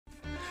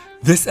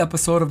This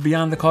episode of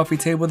Beyond the Coffee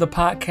Table, the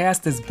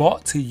podcast, is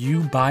brought to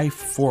you by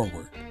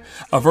Forward,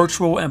 a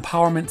virtual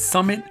empowerment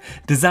summit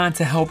designed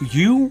to help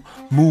you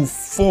move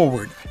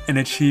forward in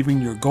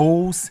achieving your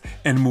goals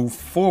and move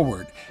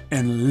forward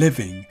in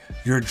living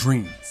your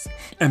dreams.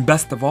 And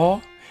best of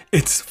all,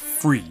 it's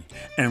free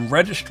and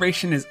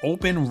registration is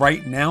open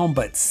right now,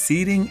 but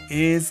seating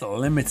is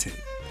limited.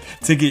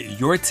 To get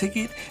your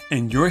ticket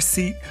and your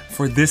seat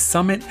for this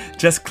summit,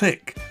 just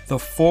click the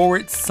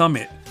Forward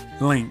Summit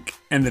link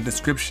in the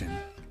description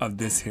of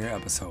this here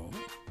episode.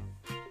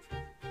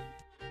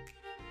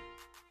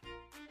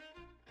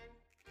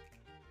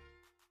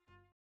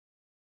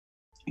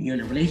 You're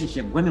in a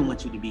relationship, women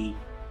want you to be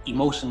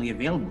emotionally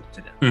available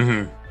to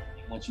them.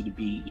 They want you to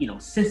be,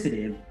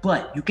 sensitive,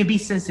 but you can be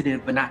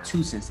sensitive, but not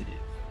too sensitive.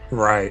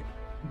 Right.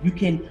 You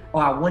can,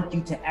 I want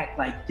you to act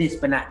like this,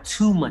 but not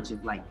too much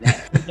of like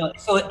that.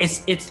 So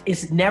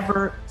it's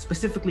never,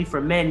 specifically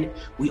for men,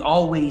 we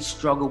always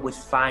struggle with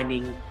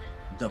finding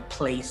the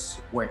place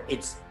where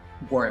it's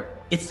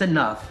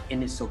enough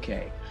and it's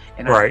okay.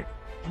 And right.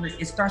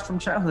 It starts from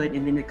childhood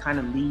and then it kind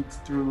of leads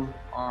through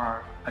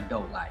our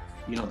adult life.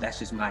 That's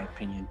just my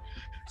opinion.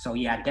 So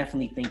yeah, I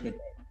definitely think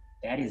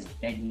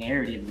that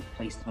narrative is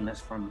placed on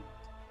us from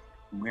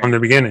the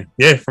beginning.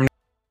 Yeah, from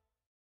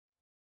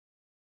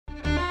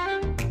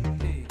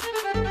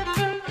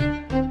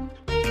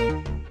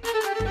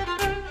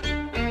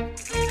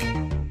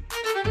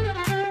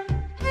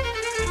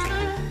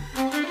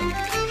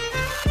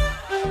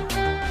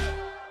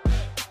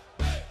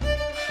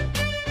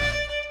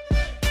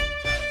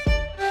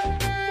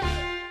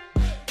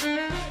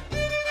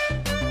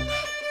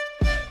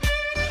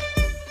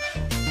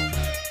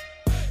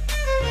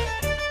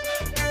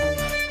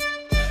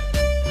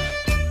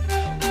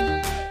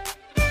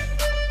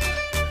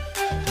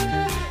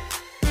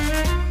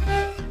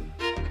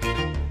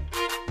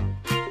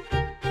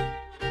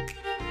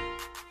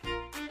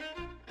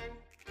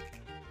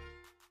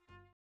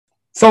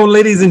So,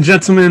 ladies and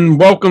gentlemen,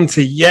 welcome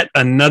to yet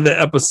another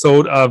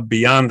episode of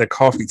Beyond the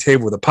Coffee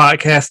Table, the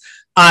podcast.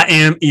 I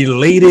am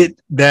elated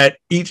that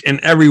each and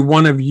every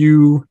one of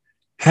you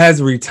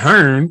has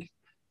returned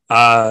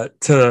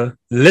to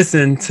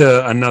listen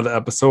to another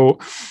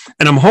episode.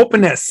 And I'm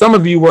hoping that some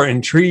of you were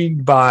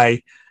intrigued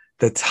by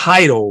the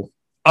title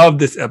of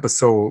this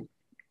episode.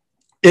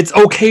 It's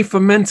okay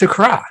for men to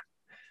cry,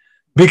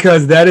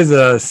 because that is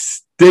a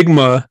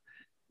stigma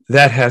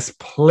that has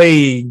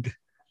plagued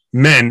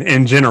men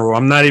in general.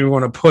 I'm not even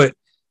going to put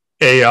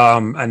a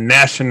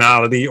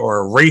nationality or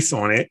a race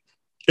on it.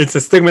 It's a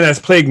stigma that's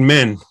plagued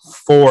men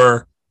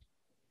for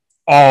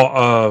all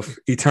of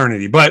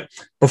eternity. But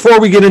before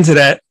we get into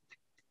that,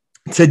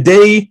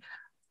 today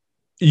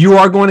you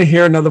are going to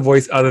hear another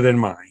voice other than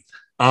mine.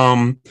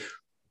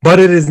 But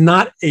it is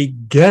not a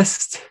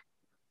guest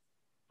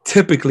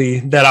typically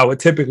that I would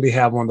typically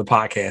have on the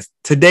podcast.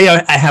 Today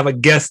I have a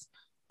guest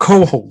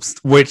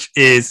co-host, which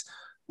is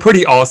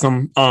pretty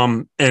awesome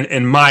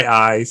in my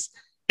eyes,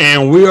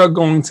 and we are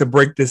going to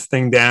break this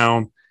thing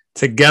down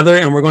together,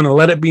 and we're going to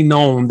let it be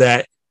known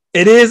that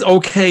it is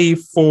okay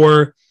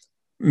for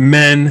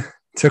men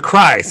to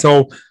cry.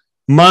 So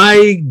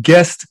my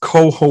guest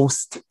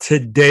co-host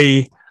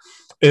today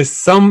is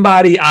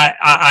somebody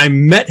I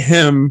met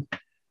him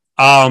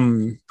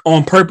on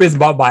purpose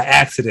but by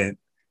accident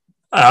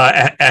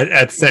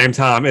at the same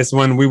time. It's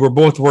when we were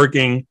both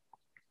working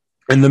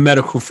in the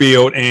medical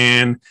field,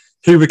 and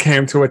he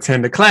came to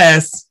attend a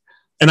class,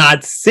 and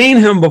I'd seen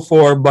him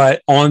before,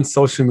 but on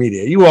social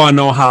media. You all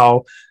know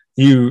how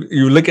you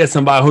look at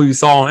somebody who you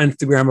saw on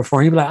Instagram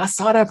before, and you're like, I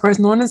saw that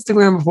person on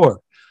Instagram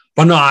before.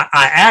 But no, I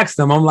asked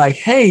him, I'm like,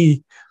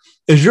 hey,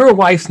 is your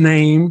wife's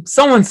name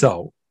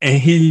so-and-so?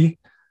 And he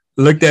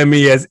looked at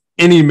me as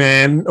any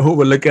man who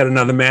would look at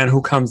another man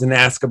who comes and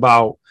asks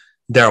about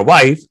their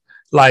wife,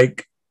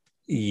 like,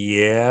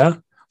 yeah.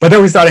 But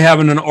then we started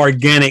having an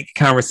organic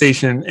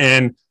conversation,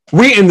 and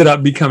we ended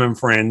up becoming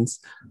friends.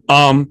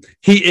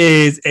 He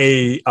is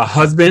a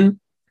husband.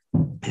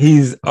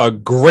 He's a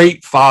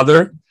great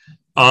father.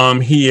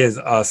 He is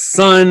a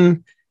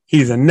son.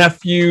 He's a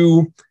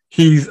nephew.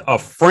 He's a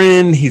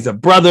friend. He's a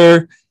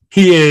brother.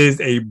 He is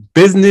a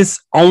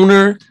business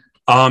owner.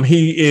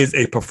 He is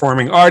a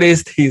performing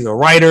artist. He's a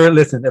writer.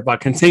 Listen, if I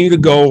continue to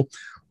go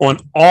on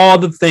all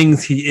the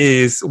things he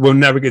is, we'll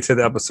never get to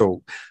the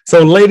episode.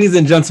 So, ladies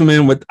and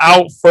gentlemen,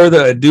 without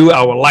further ado,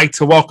 I would like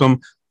to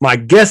welcome my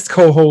guest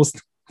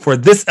co-host for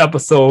this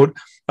episode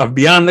of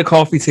Beyond the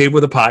Coffee Table,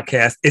 the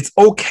podcast. It's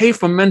okay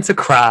for men to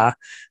cry.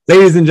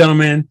 Ladies and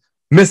gentlemen,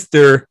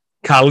 Mr.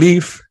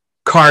 Khalif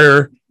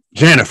Carter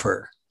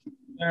Janifer.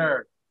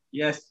 Sir.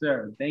 Yes,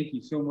 sir. Thank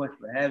you so much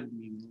for having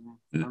me,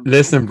 man.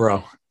 Listen,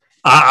 bro,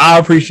 I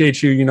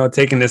appreciate you,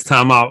 taking this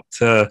time out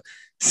to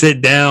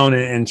sit down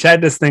and chat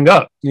this thing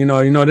up.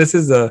 This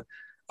is a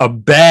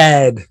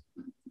bad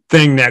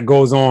thing that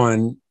goes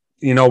on,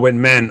 with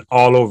men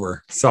all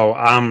over. So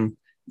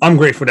I'm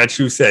grateful that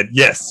you said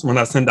yes when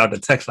I sent out the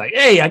text, like,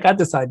 hey, I got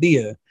this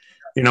idea,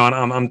 and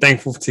I'm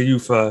thankful to you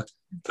for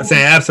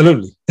saying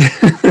absolutely.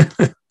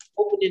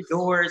 Open opening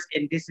doors,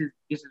 and this is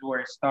where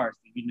it starts.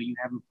 You know, you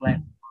have a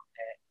platform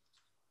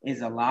that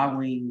is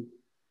allowing,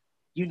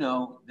 you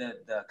know,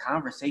 the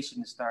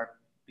conversation to start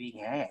being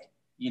had.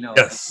 You know, and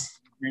Yes.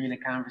 bringing the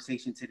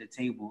conversation to the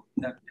table,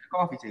 the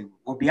coffee table,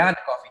 or beyond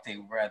the coffee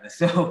table, rather.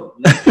 So,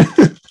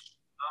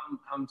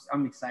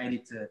 I'm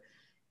excited to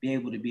be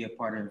able to be a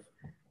part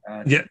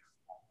of. Yeah.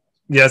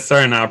 Yes,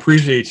 sir. And I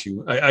appreciate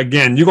you.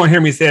 Again, you're gonna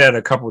hear me say that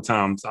a couple of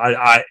times.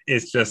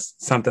 It's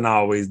just something I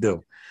always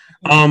do.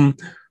 Um,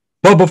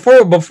 but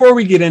before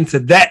we get into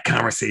that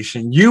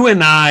conversation, you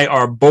and I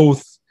are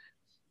both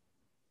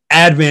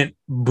Advent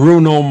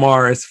Bruno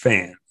Mars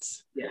fans.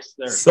 Yes,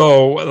 sir.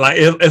 So like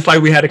it's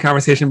like we had a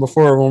conversation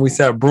before when we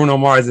said Bruno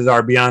Mars is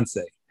our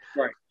Beyonce.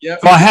 Right. Yeah.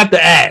 So I have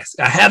to ask.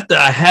 I have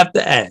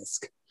to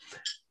ask.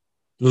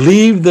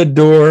 Leave the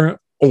door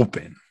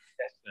open.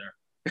 Yes,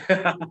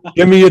 sir.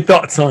 Give me your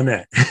thoughts on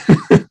that.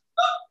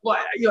 Well,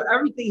 you know,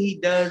 everything he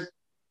does,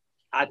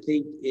 I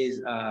think,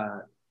 is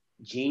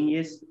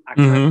genius.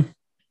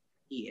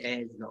 He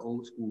adds the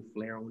old school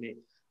flair on it.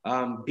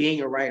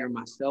 Being a writer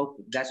myself,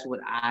 that's what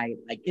I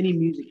like. Any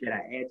music that I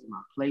add to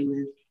my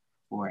playlist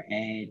or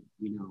add,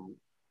 you know,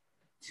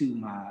 to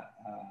my,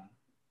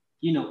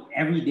 you know,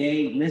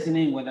 everyday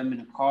listening, whether I'm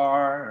in a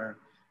car or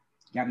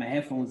got my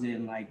headphones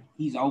in, like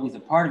he's always a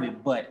part of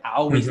it. But I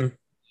always,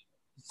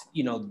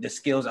 you know, the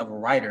skills of a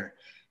writer,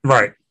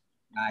 right?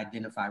 I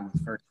identify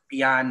with first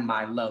beyond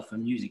my love for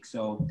music.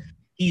 So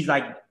he's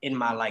like in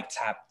my like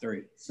top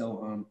 3.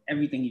 So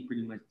everything he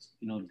pretty much,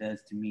 you know,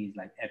 does to me is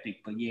like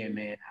epic. But yeah,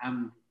 man,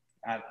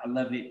 I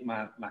love it.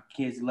 My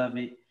kids love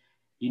it.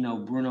 You know,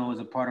 Bruno is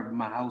a part of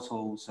my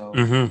household. So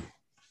yeah,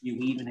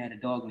 we even had a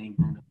dog named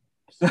Bruno.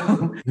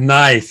 So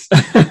nice.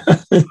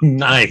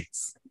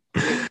 Nice.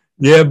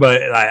 Yeah,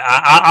 but like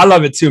I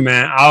love it too,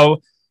 man.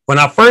 When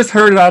I first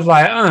heard it, I was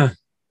like,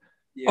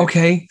 yeah.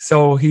 Okay,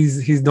 so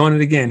he's doing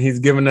it again. He's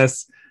giving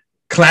us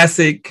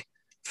classic,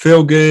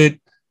 feel good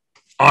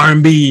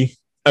R&B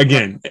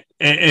again,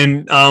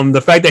 and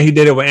the fact that he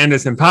did it with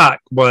Anderson .Paak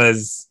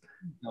was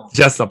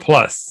just a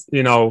plus,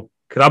 you know,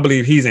 because I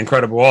believe he's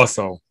incredible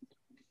also.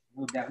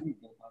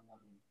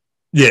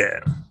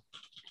 Yeah.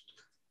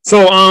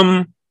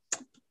 So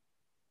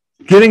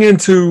getting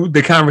into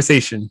the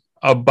conversation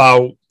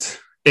about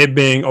it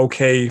being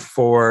okay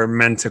for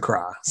men to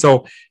cry.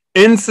 So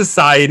in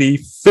society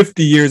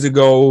 50 years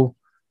ago,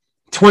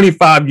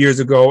 25 years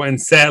ago, and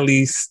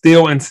sadly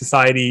still in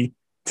society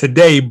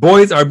today,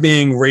 boys are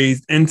being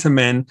raised into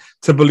men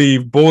to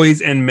believe boys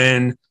and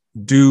men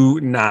do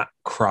not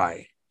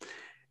cry.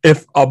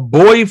 If a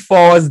boy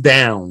falls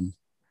down,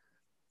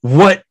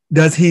 what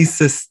does he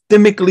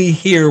systemically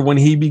hear when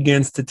he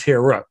begins to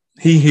tear up?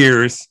 He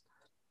hears,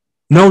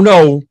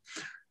 no,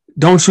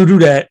 don't you do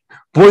that.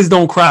 Boys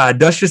don't cry.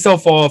 Dust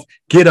yourself off.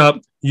 Get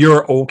up.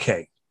 You're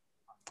okay.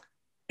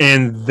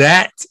 And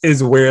that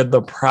is where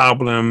the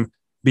problem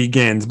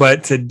begins.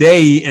 But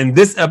today, in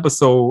this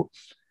episode,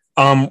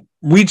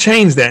 we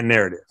change that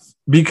narrative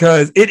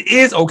because it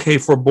is okay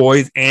for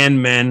boys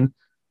and men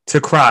to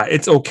cry.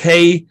 It's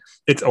okay.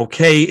 It's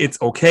okay. It's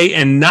okay.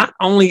 And not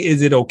only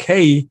is it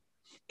okay,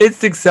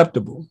 it's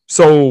acceptable.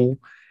 So,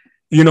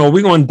 you know,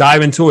 we're going to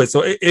dive into it.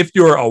 So if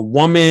you're a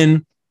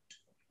woman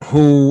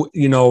who,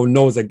 you know,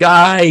 knows a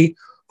guy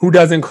who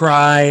doesn't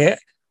cry,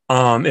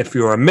 if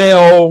you're a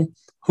male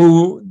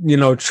who, you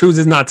know,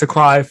 chooses not to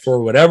cry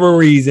for whatever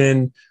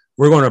reason,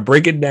 we're going to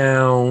break it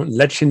down,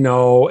 let you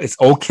know it's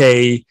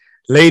okay.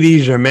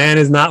 Ladies, your man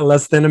is not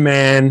less than a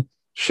man.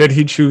 Should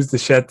he choose to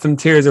shed some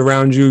tears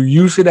around you,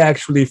 you should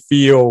actually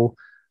feel,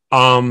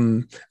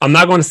 I'm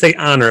not going to say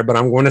honor, but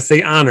I'm going to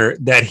say honor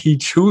that he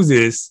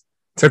chooses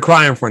to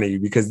cry in front of you,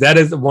 because that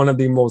is one of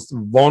the most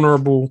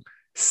vulnerable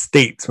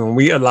states when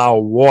we allow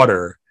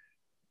water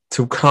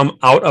to come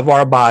out of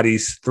our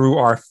bodies through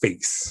our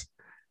face.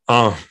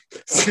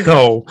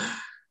 So,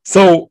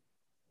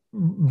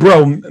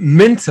 bro,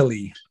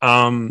 mentally,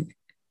 I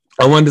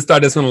wanted to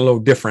start this one a little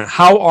different.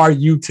 How are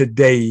you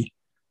today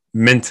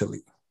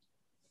mentally?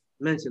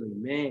 Mentally,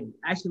 man,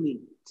 actually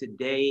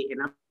today,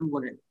 and I'm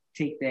going to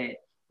take that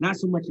not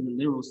so much in the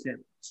literal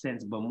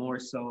sense, but more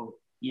so,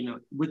 you know,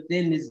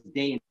 within this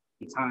day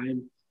and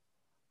time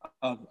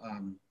of,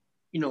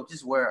 you know,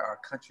 just where our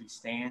country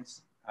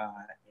stands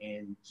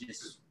and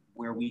just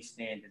where we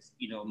stand as,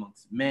 you know,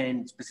 amongst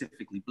men,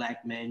 specifically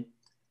Black men.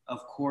 Of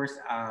course,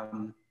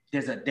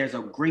 there's a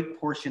great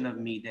portion of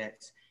me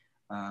that's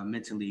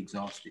mentally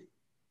exhausted.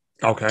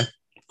 Okay,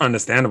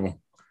 understandable.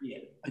 Yeah,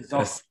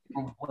 exhausted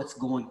from what's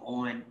going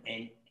on,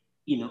 and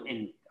you know,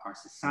 in our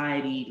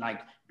society,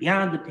 like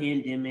beyond the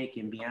pandemic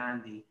and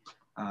beyond the,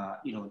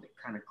 you know, the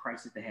kind of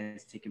crisis that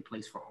has taken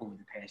place for over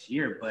the past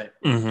year, but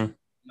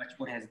much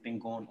what has been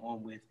going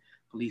on with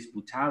police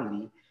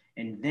brutality.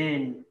 And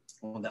then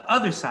on the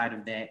other side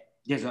of that,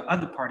 there's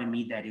another part of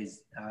me that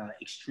is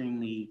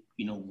extremely,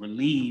 you know,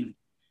 relieved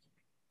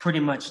pretty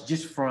much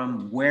just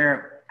from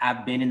where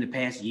I've been in the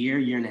past year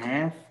and a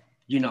half.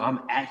 You know,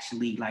 I'm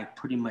actually like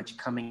pretty much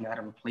coming out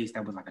of a place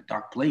that was like a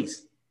dark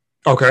place.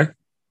 Okay.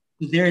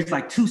 there's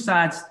like two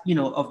sides,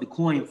 of the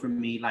coin for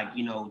me, like,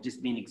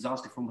 just being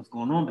exhausted from what's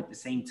going on, but at the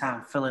same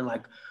time feeling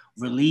like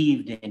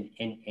relieved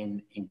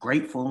and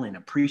grateful and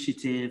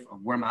appreciative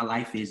of where my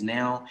life is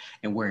now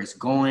and where it's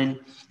going.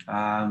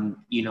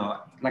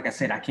 Like I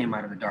said, I came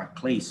out of a dark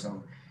place.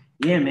 So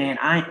yeah, man,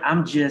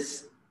 I'm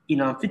just,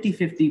 I'm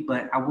 50-50,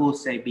 but I will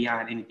say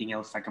beyond anything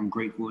else, like I'm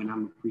grateful and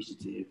I'm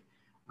appreciative.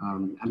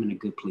 I'm in a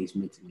good place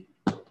mentally.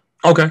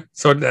 Okay.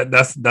 So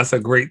that's a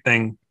great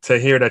thing to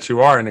hear, that you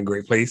are in a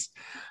great place.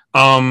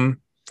 Why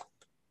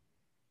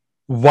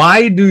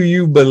do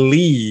you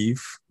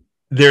believe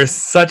there's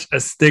such a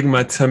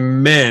stigma to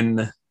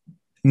men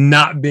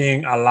not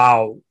being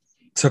allowed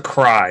to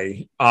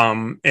cry?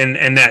 And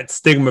that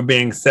stigma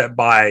being set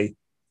by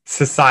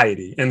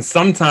society, and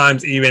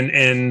sometimes even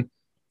in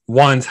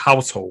one's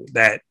household,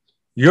 that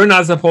you're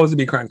not supposed to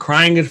be crying.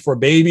 Crying is for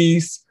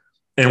babies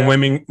and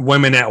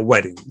women at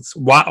weddings.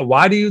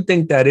 Why do you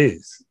think that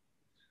is?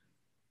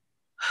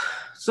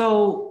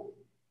 So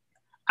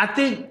I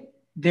think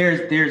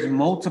there's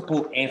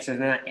multiple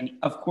answers, and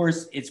of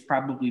course it's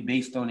probably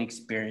based on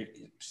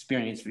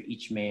experience for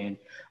each man.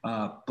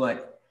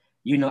 But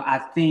I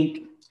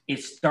think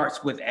it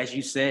starts with, as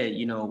you said,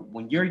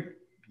 when you're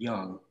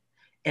young,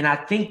 and I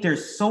think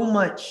there's so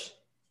much,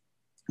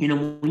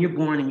 when you're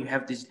born and you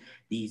have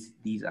these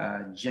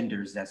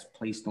genders that's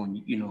placed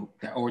on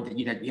or that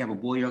you have a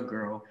boy or a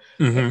girl.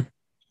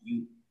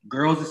 Mm-hmm.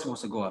 Girls are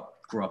supposed to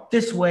grow up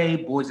this way,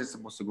 boys are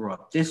supposed to grow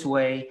up this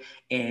way,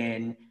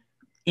 and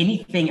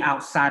anything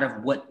outside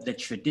of what the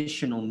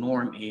traditional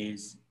norm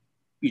is,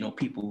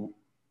 people,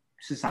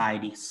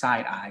 society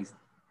side eyes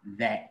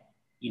that,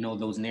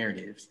 those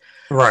narratives.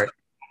 Right. So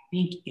I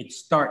think it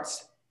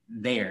starts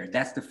there.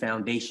 That's the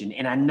foundation.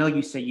 And I know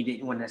you said you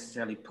didn't want to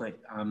necessarily put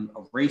a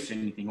race or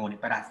anything on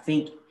it, but I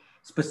think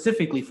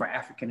specifically for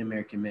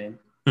African-American men,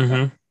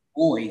 mm-hmm.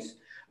 boys,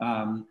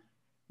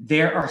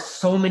 there are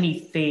so many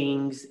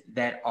things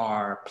that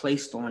are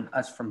placed on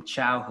us from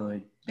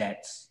childhood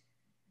that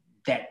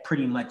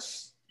pretty much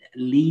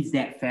leads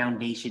that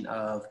foundation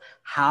of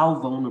how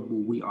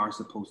vulnerable we are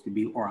supposed to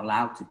be or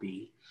allowed to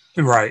be.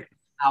 Right.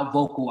 How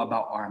vocal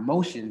about our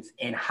emotions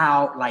and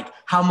how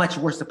much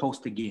we're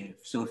supposed to give.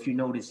 So if you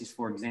notice, just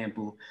for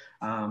example,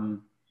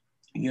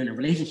 you're in a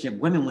relationship,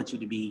 women want you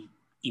to be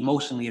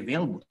emotionally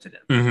available to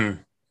them. Mm-hmm.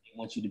 They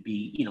want you to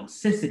be,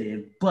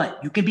 sensitive, but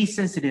you can be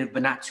sensitive,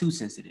 but not too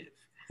sensitive.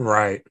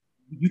 Right.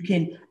 You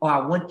can, I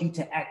want you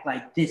to act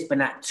like this, but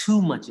not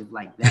too much of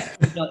like that.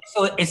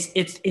 So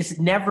it's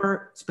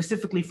never,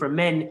 specifically for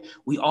men,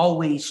 we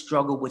always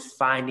struggle with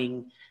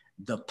finding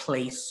the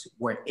place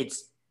where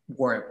it's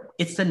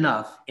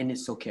enough and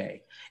it's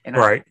okay. And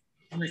right.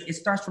 It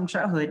starts from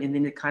childhood and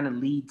then it kind of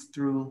leads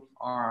through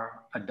our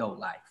adult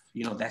life.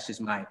 That's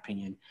just my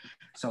opinion.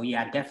 So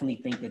yeah, I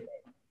definitely think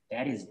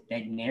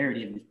that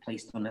narrative is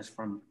placed on us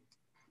from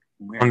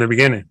the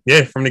beginning.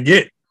 Yeah, from the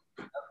get.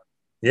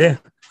 Yeah.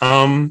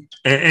 And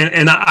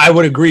I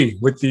would agree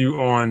with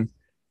you on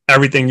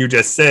everything you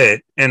just said.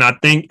 And I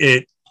think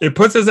it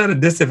puts us at a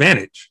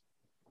disadvantage,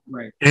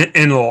 right,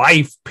 in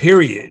life,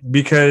 period.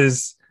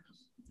 Because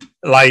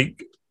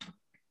like,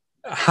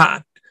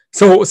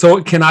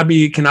 so can I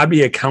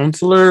be a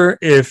counselor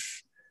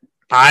if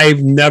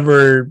I've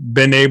never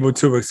been able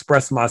to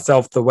express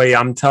myself the way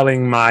I'm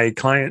telling my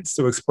clients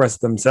to express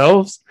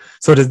themselves?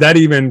 So does that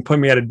even put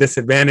me at a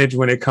disadvantage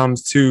when it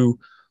comes to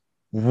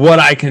what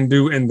I can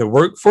do in the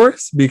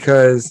workforce,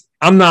 because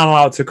I'm not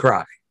allowed to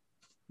cry?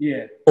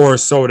 Yeah. Or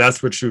so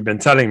that's what you've been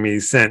telling me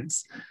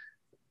since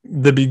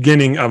the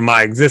beginning of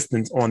my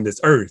existence on this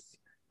earth,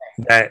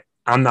 that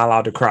I'm not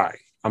allowed to cry.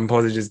 I'm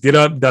supposed to just get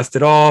up, dust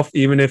it off.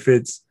 Even if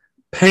it's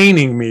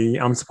paining me,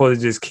 I'm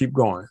supposed to just keep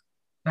going.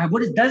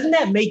 Doesn't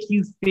that make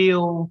you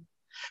feel?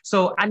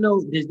 So I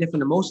know there's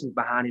different emotions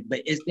behind it,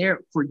 but is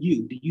there, for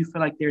you, do you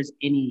feel like there's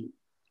any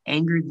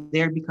anger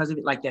there because of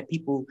it? Like that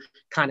people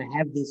kind of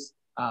have this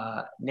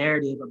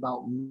narrative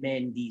about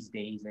men these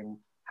days and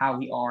how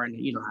we are, and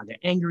how they're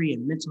angry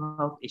and mental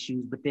health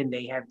issues, but then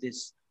they have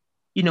this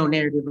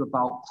narrative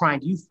about crying.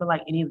 Do you feel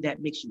like any of that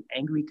makes you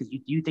angry? Because do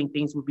you think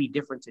things would be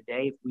different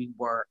today if we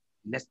were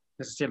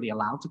necessarily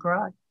allowed to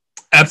cry?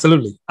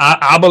 Absolutely.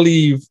 I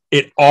believe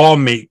it all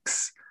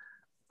makes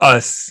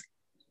us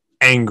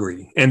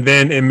angry, and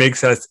then it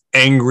makes us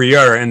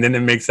angrier, and then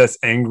it makes us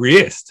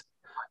angriest,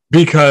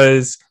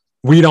 because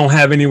we don't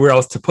have anywhere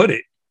else to put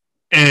it.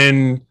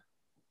 And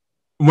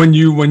when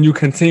you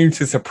continue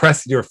to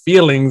suppress your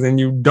feelings and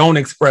you don't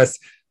express,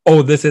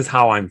 oh, this is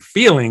how I'm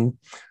feeling,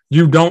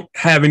 you don't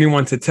have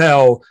anyone to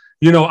tell,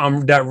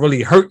 that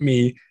really hurt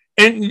me.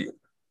 And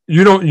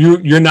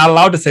you're not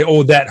allowed to say,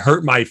 oh, that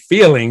hurt my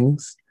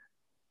feelings.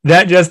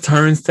 That just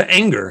turns to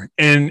anger,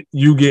 and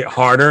you get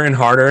harder and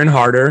harder and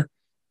harder,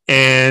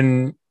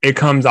 and it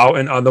comes out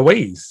in other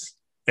ways.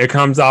 It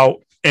comes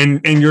out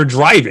and you're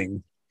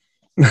driving.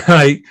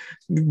 Like,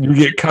 you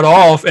get cut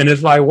off and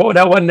it's like, whoa,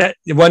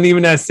 it wasn't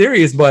even that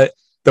serious. But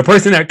the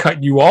person that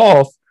cut you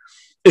off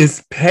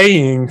is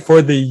paying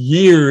for the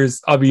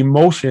years of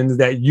emotions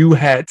that you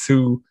had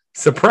to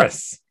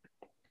suppress.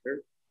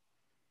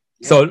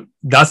 So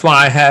that's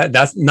why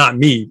that's not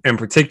me in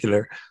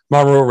particular.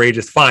 My road rage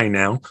is fine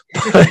now.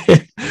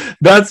 But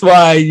that's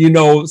why,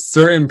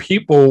 certain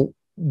people,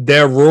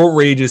 their road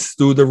rage is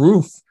through the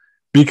roof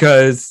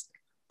because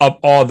of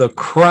all the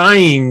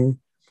crying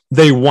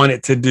they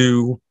wanted to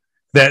do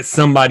that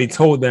somebody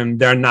told them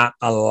they're not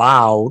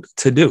allowed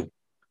to do.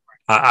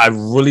 I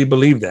really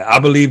believe that. I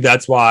believe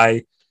that's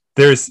why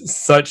there's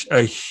such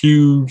a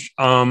huge,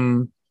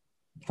 when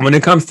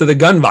it comes to the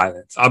gun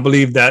violence, I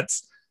believe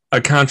that's a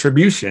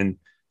contribution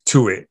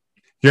to it.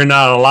 You're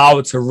not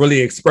allowed to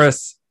really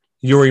express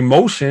your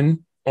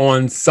emotion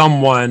on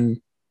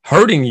someone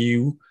hurting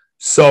you,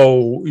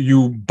 so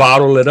you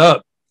bottle it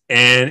up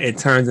and it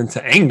turns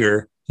into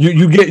anger.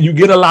 You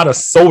get a lot of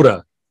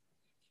soda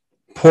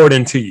poured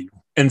into you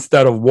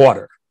instead of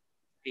water.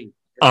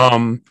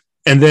 And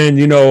then,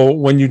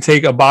 when you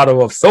take a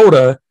bottle of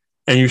soda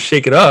and you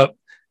shake it up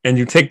and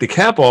you take the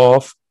cap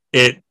off,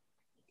 it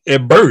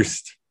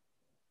bursts.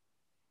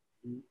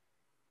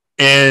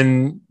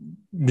 And,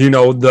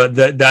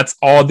 that's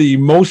all the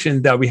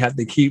emotions that we have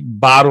to keep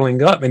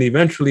bottling up. And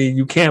eventually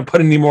you can't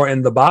put any more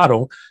in the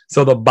bottle.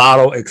 So the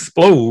bottle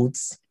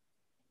explodes.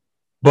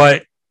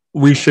 But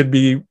we should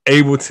be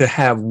able to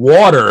have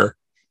water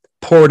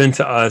poured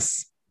into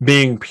us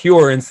being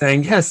pure and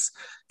saying, yes,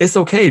 it's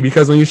okay.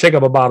 Because when you shake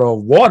up a bottle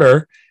of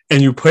water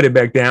and you put it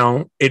back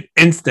down, it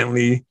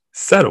instantly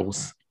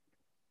settles.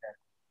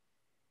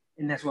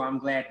 And that's why I'm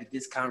glad that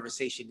this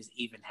conversation is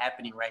even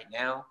happening right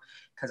now.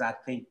 Because I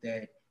think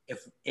that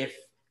if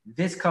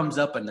this comes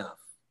up enough,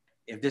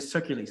 if this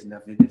circulates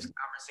enough, if this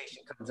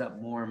conversation comes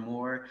up more and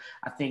more,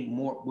 I think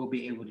more we'll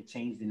be able to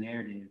change the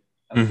narrative.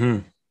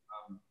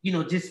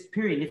 Just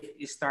period.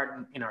 It's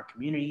starting in our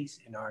communities,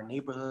 in our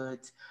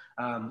neighborhoods,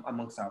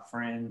 amongst our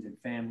friends and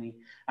family.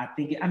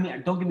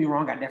 Don't get me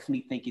wrong. I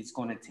definitely think it's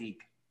going to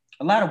take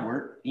a lot of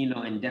work,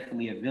 and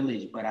definitely a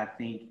village. But I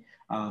think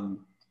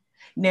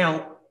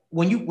now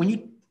when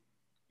you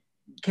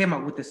came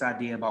up with this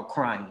idea about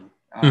crying,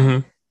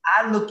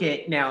 I look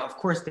at now. Of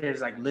course, there's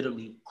like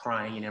literally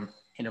crying and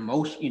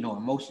emotion,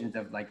 emotions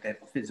of like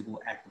that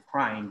physical act of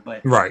crying.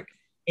 But right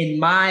in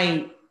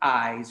my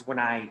eyes, when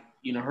I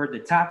heard the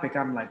topic,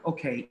 I'm like,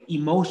 okay,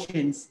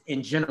 emotions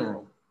in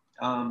general.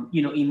 A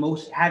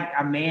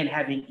man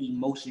having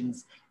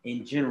emotions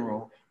in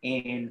general,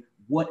 and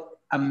what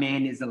a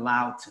man is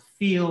allowed to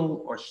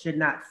feel or should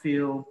not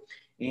feel.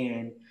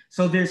 And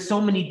so there's so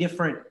many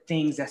different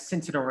things that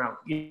centered around,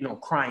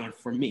 crying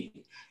for me.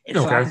 And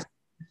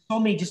so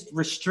many just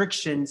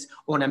restrictions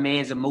on a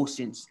man's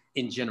emotions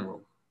in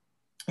general.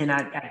 And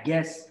I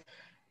guess,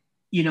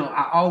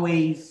 I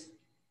always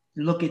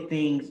look at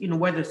things,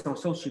 whether it's on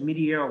social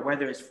media or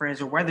whether it's friends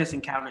or whether it's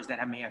encounters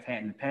that I may have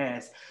had in the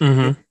past,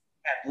 have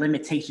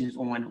limitations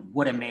on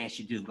what a man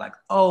should do. Like,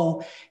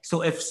 oh,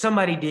 so if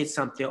somebody did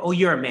something, oh,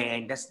 you're a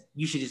man,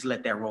 you should just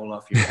let that roll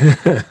off your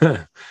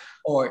back.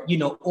 Or,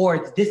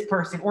 or this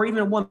person, or even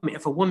a woman,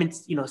 if a woman,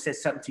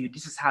 says something to you,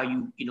 this is how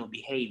you,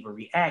 behave or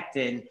react.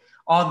 And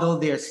although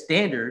there's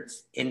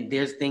standards and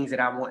there's things that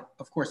I want,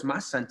 of course, my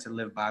son to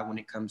live by when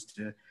it comes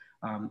to,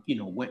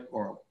 what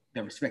or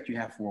the respect you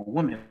have for a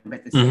woman, but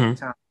at the same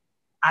time,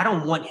 I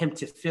don't want him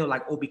to feel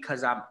like, oh,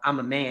 because I'm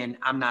a man,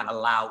 I'm not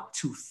allowed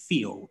to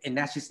feel. And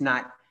that's just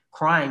not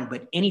crying,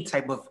 but any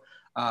type of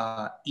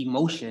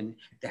emotion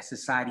that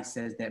society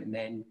says that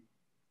men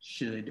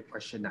should or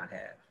should not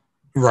have.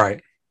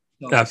 Right.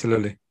 So,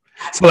 absolutely.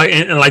 So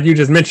like you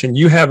just mentioned,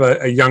 you have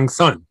a young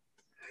son.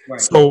 Right.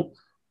 So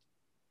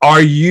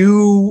are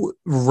you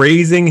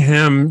raising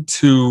him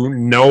to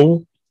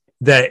know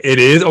that it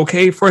is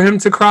okay for him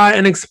to cry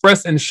and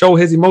express and show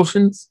his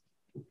emotions?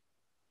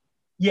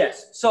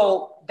 Yes.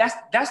 So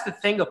that's the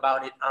thing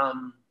about it.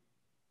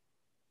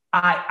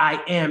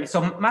 I am.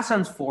 So my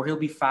son's 4. He'll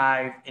be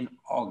 5 in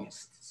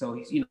August. So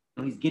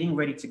he's getting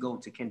ready to go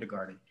to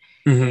kindergarten.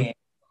 And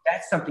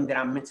that's something that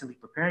I'm mentally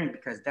preparing,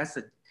 because that's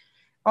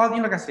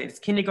like I said, it's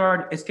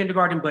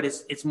kindergarten, but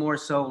it's more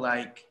so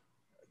like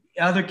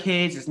other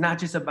kids. It's not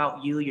just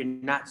about you. You're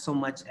not so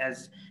much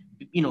as,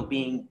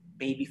 being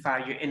baby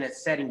 5. You're in a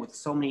setting with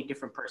so many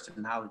different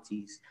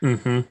personalities.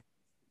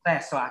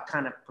 So I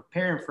kind of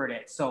prepare him for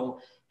that. So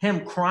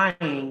him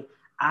crying,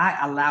 I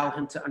allow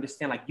him to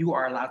understand, like, you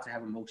are allowed to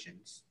have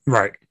emotions.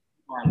 Right.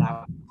 You are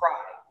allowed to cry.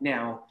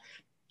 Now,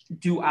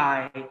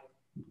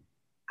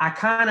 I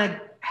kind of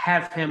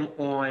have him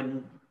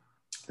on,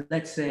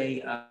 let's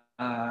say,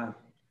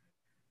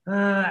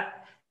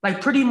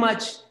 like pretty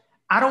much,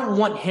 I don't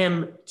want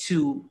him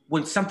to,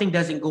 when something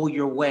doesn't go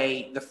your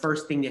way, the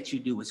first thing that you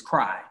do is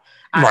cry.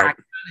 I kind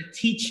of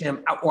teach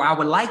him, or I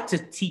would like to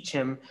teach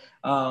him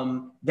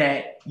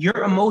that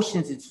your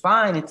emotions is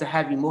fine, and to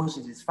have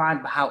emotions is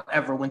fine. But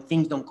however, when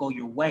things don't go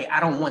your way, I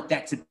don't want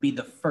that to be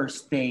the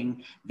first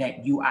thing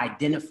that you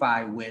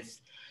identify with.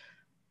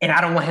 And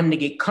I don't want him to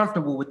get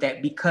comfortable with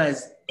that,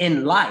 because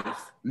in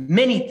life,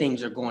 many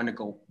things are going to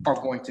go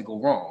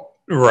wrong.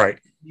 Right.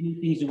 Many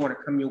things are going to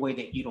come your way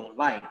that you don't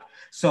like.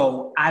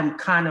 So I'm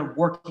kind of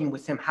working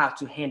with him how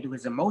to handle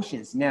his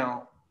emotions.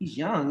 Now, he's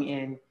young,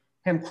 and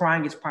him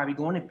crying is probably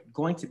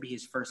going to be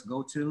his first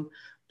go-to.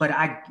 but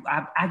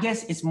I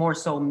guess it's more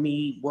so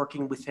me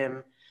working with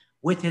him,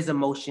 with his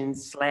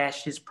emotions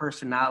 / his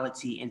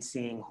personality, and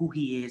seeing who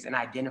he is and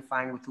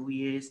identifying with who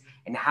he is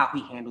and how he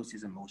handles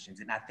his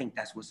emotions. And I think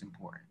that's what's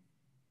important.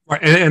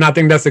 Right. And I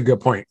think that's a good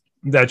point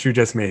that you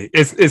just made.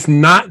 It's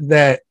not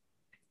that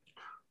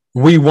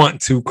we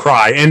want to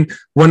cry. And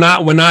when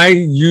I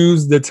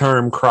use the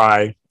term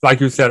cry, like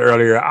you said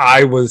earlier,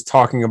 I was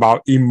talking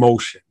about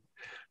emotion,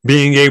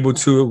 being able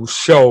to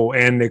show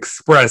and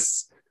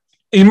express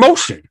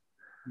emotion.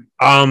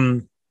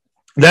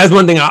 That's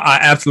one thing I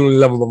absolutely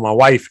love about my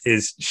wife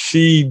is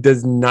she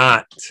does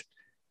not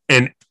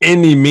in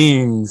any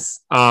means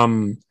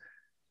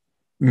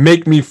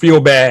make me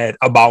feel bad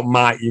about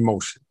my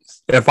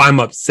emotions. If I'm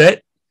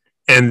upset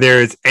and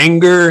there's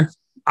anger,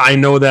 I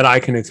know that I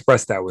can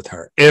express that with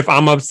her. If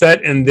I'm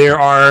upset and there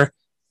are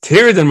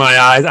tears in my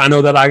eyes, I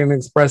know that I can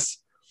express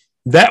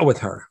that with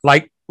her.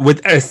 Like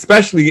with,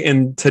 especially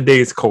in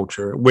today's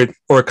culture with,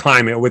 or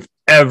climate, with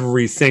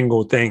every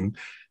single thing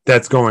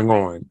that's going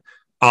on.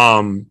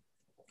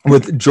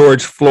 With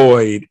George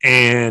Floyd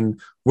and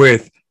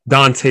with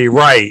Dante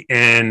Wright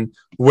and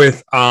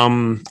with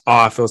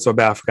I feel so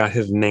bad, I forgot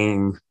his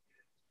name.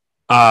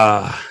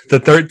 The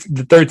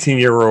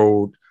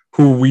 13-year-old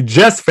who we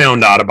just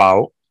found out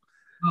about.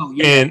 Oh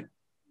yeah. And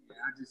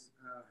I just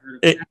heard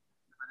of it.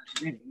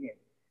 Yeah.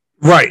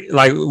 Right,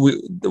 like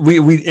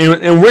we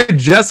and we're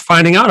just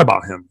finding out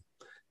about him.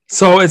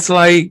 So it's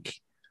like,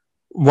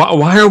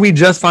 why are we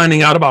just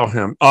finding out about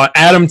him?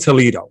 Adam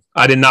Toledo.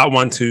 I did not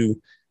want to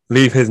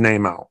leave his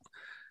name out.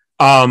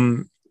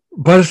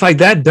 But it's like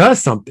that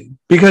does something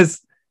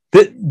because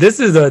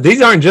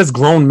these aren't just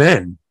grown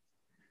men.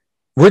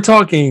 We're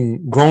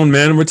talking grown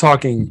men. We're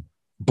talking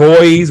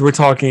boys. We're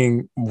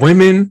talking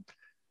women.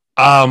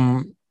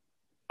 All,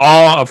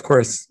 of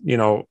course,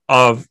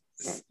 of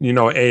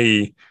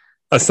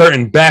a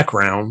certain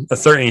background, a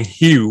certain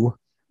hue,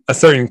 a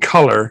certain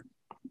color,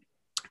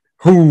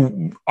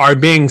 who are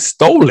being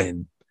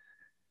stolen.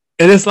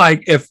 And it's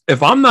like,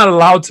 if I'm not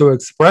allowed to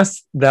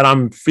express that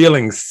I'm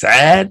feeling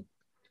sad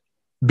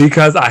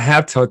because I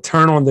have to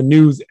turn on the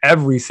news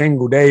every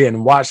single day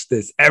and watch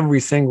this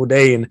every single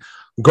day and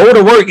go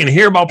to work and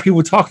hear about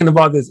people talking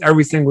about this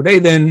every single day,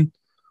 then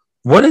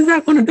what is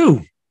that going to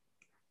do?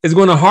 It's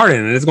going to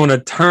harden and it's going to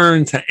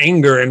turn to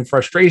anger and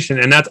frustration.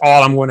 And that's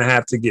all I'm going to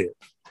have to give.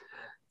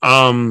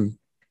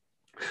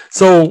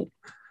 So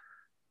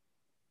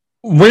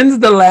when's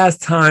the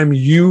last time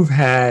you've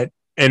had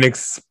an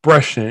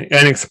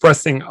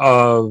expressing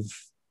of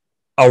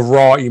a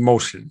raw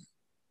emotion?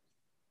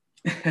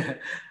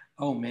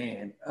 Oh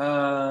man.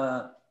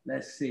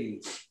 Let's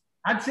see.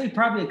 I'd say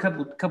probably a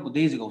couple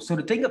days ago. So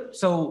the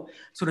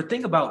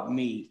thing about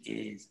me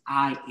is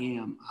I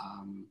am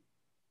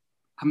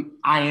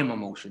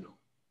emotional.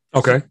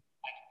 Okay.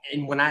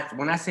 And when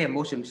I say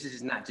emotional, this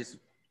is not just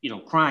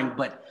crying,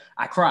 but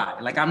I cry.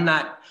 Like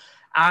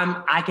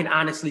I can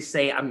honestly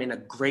say I'm in a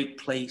great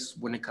place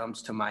when it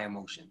comes to my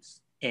emotions.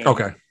 And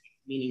okay.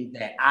 Meaning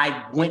that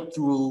I went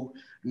through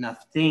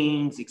enough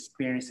things,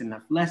 experienced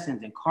enough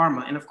lessons and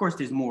karma. And of course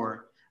there's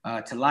more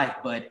to life,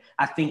 but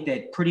I think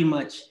that pretty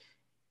much,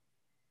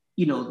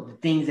 the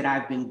things that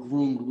I've been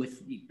groomed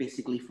with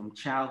basically from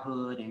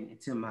childhood and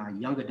into my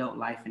young adult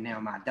life and now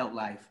my adult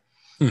life,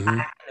 mm-hmm. I'm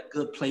in a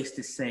good place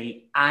to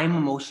say I'm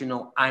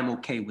emotional. I'm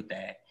okay with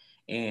that.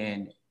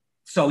 And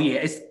so,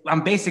 yeah,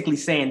 I'm basically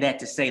saying that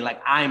to say,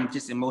 like, I'm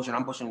just emotional.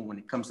 I'm emotional when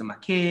it comes to my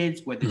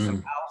kids, whether it's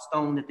some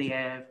milestone that they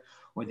have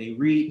or they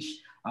reach.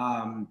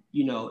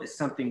 It's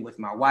something with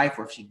my wife,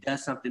 or if she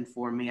does something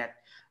for me,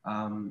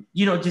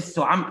 just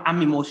so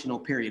I'm emotional,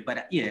 period.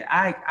 But yeah,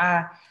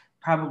 I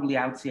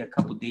would say a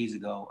couple of days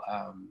ago,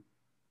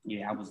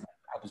 I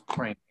was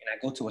praying and I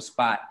go to a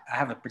spot. I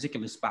have a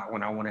particular spot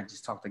when I want to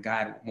just talk to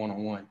God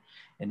one-on-one.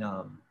 And,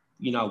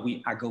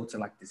 I go to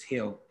like this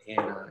hill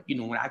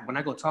and, when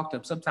I go talk to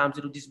him, sometimes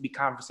it'll just be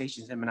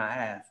conversations him and I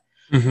have.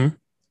 Mm-hmm.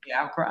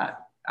 Yeah,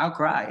 I'll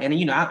cry.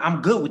 And,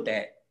 I'm good with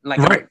that. Like,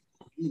 right.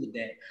 I'm good with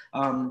that.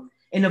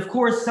 And of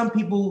course, some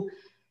people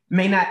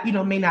may not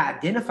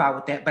identify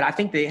with that, but I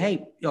think that,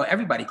 hey,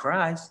 everybody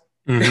cries.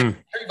 Mm-hmm.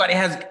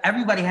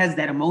 everybody has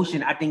that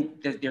emotion. I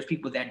think there's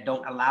people that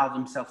don't allow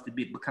themselves to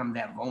become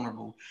that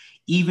vulnerable,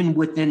 even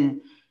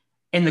within.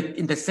 And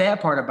the sad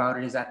part about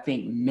it is, I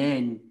think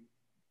men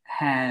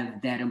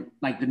have that,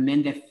 like the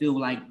men that feel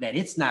like that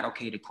it's not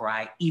okay to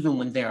cry, even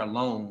when they're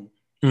alone.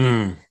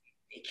 They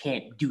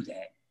can't do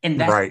that, and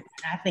that's right.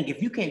 I think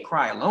if you can't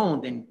cry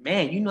alone, then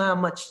man, you know how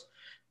much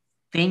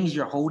things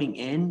you're holding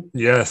in.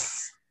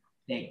 Yes.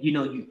 That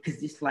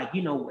because it's like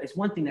it's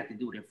one thing not to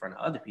do it in front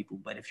of other people,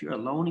 but if you're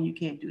alone and you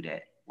can't do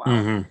that, wow,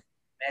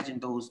 imagine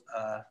those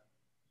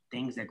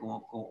things that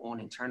go on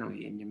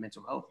internally in your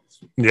mental health.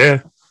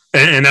 Yeah,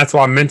 and that's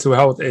why mental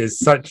health is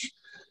such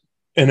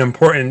an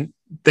important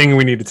thing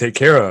we need to take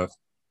care of.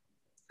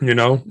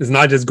 It's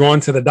not just going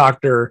to the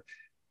doctor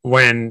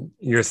when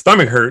your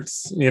stomach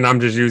hurts. I'm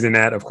just using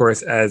that, of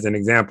course, as an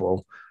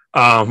example.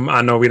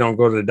 I know we don't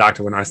go to the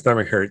doctor when our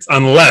stomach hurts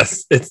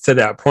unless it's to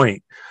that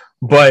point,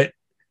 but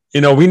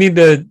we need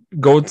to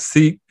go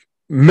seek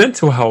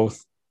mental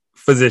health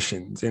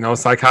physicians,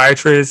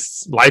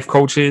 psychiatrists, life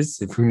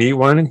coaches. If you need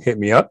one, hit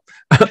me up.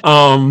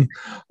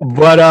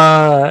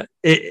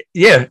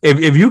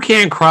 If you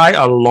can't cry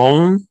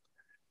alone,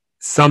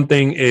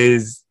 something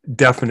is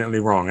definitely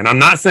wrong. And I'm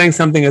not saying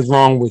something is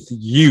wrong with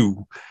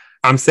you.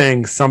 I'm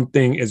saying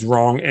something is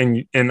wrong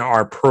in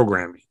our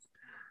programming.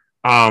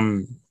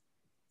 I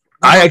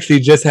actually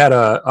just had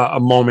a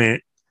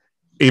moment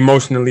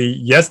emotionally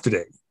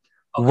yesterday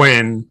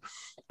when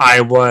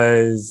I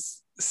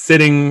was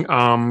sitting.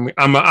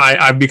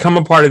 I've become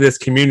a part of this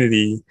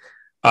community,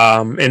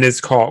 and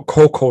it's called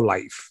Coco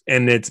Life,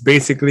 and it's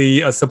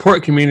basically a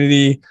support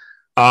community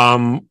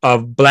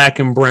of Black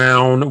and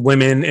brown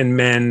women and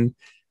men.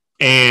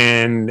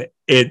 And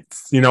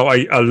it's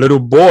a little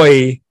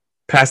boy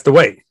passed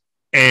away,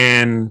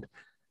 and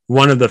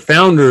one of the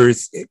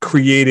founders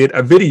created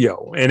a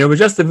video, and it was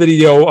just a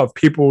video of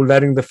people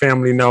letting the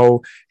family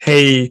know,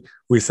 hey,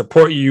 we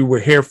support you. We're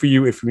here for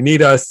you. If you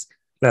need us,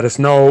 let us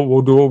know.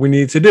 We'll do what we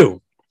need to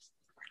do.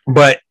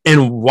 But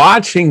in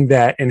watching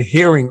that and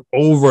hearing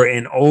over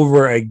and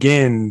over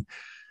again,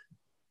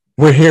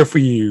 we're here for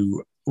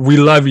you. We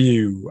love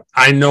you.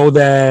 I know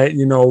that,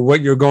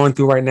 what you're going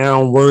through right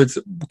now, words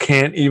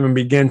can't even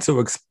begin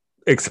to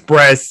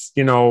express,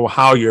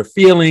 how you're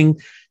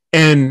feeling.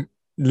 And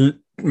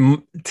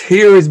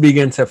tears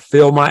begin to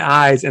fill my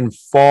eyes and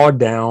fall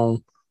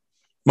down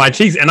my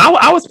cheeks. And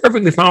I was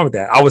perfectly fine with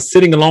that. I was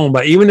sitting alone,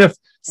 but even if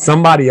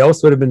somebody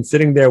else would have been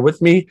sitting there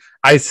with me,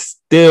 I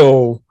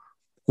still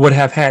would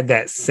have had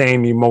that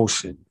same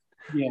emotion.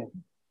 Yeah.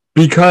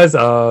 Because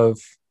of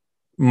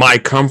my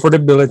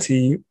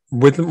comfortability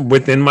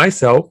within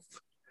myself,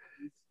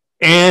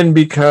 and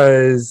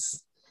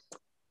because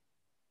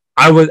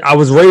I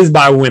was raised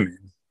by women,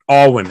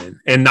 all women,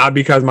 and not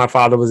because my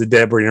father was a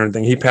deadbeat or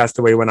anything. He passed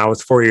away when I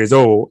was 4 years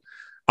old.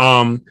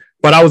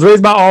 But I was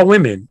raised by all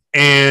women,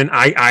 and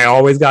I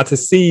always got to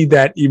see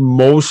that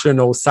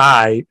emotional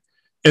side.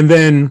 And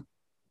then,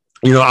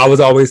 I was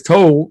always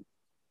told,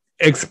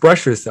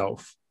 express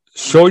yourself,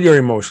 show your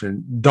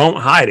emotion, don't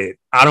hide it.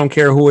 I don't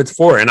care who it's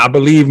for. And I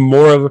believe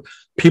more of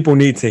people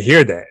need to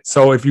hear that.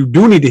 So if you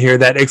do need to hear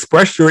that,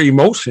 express your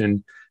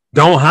emotion.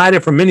 Don't hide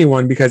it from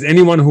anyone, because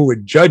anyone who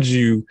would judge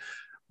you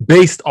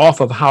based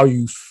off of how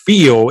you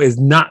feel is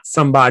not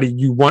somebody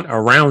you want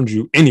around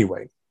you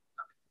anyway.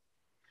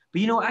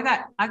 But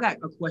I got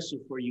a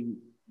question for you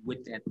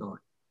with that thought.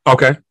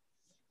 Okay.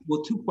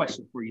 Well, two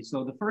questions for you.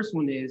 So the first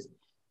one is,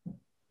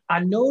 I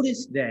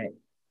noticed that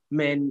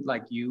men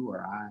like you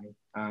or I,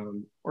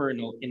 and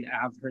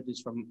I've heard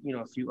this from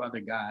a few other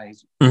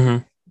guys,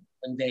 mm-hmm.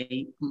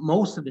 and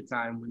most of the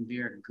time when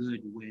they're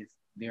good with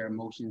their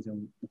emotions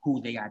and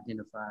who they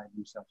identify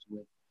themselves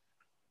with,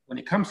 when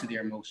it comes to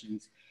their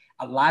emotions,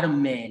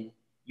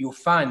 you'll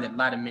find that a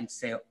lot of men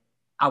say,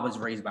 I was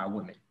raised by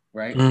women,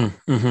 right?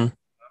 Mm-hmm.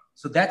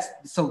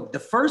 So the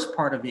first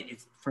part of it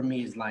is, for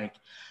me, is like,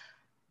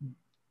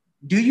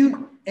 do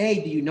you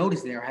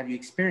notice that, or have you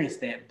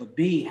experienced that? But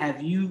B,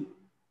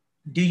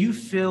 do you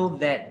feel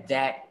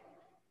that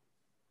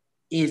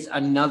is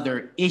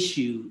another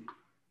issue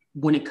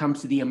when it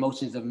comes to the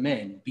emotions of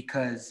men?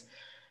 Because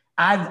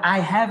I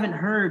haven't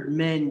heard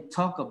men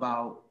talk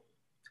about,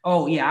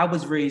 oh yeah, I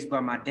was raised by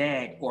my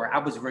dad, or I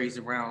was raised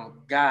around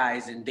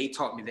guys and they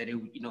taught me that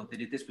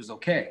this was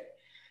okay.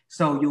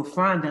 So you'll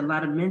find that a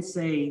lot of men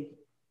say,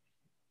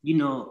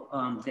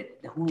 that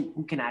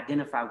who can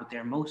identify with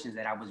their emotions,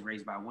 that I was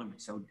raised by women.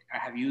 So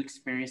have you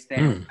experienced that?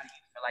 How do you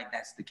feel like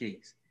that's the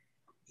case?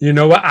 You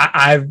know what?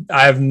 I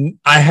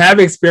have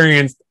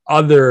experienced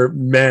other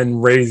men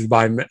raised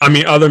by men. I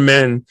mean, other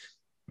men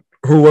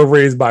who were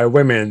raised by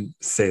women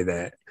say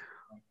that.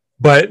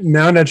 But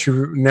now that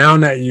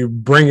you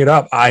bring it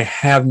up, I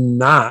have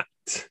not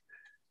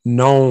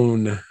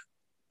known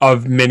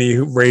of many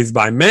raised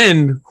by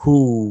men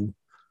who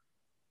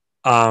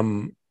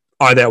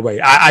are that way.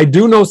 I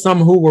do know some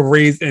who were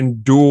raised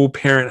in dual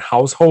parent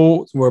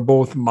households where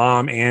both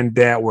mom and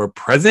dad were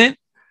present.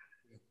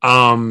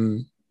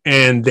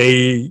 And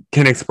they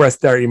can express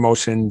their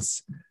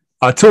emotions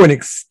to an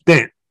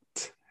extent,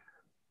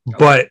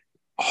 but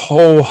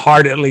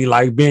wholeheartedly,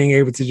 like being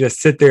able to just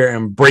sit there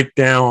and break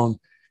down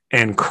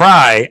and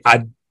cry,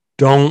 I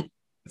don't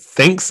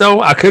think so.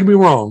 I could be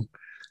wrong.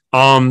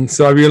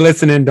 So if you're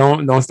listening,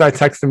 don't start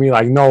texting me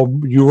like, no,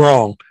 you're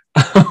wrong,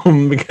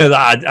 because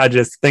I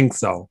just think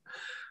so.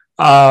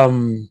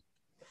 But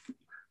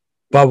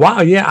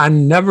wow, yeah,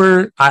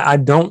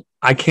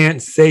 I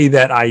can't say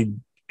that I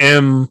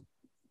am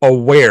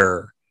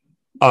aware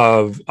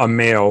of a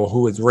male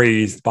who is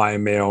raised by a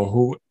male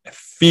who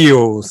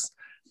feels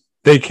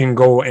they can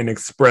go and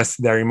express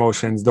their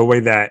emotions the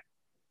way that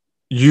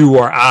you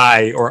or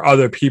I or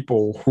other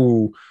people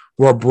who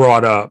were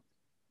brought up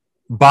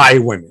by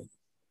women.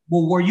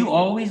 Well, were you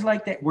always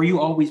like that? Were you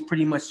always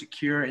pretty much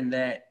secure in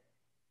that?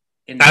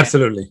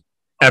 Absolutely.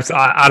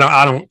 Absolutely.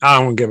 I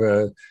don't give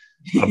a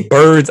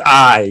bird's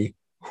eye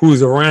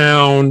who's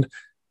around.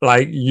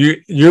 Like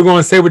you're going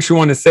to say what you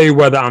want to say,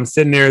 whether I'm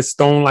sitting there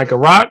stone like a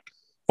rock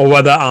or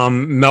whether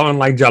I'm melting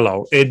like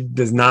Jello. It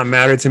does not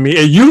matter to me.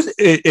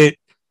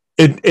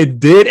 it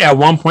did at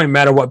one point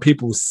matter what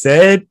people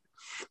said,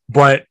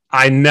 but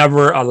I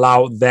never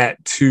allowed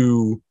that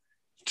to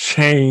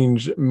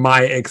change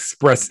my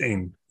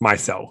expressing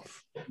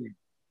myself.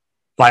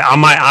 Like I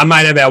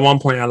might have at one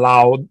point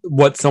allowed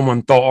what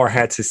someone thought or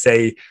had to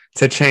say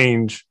to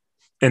change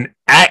an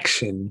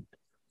action,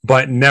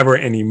 but never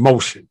an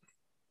emotion,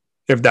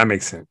 if that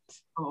makes sense.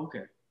 Oh,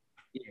 okay.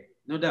 Yeah,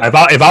 no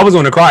doubt. If I was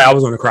going to cry, I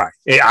was going to cry.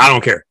 I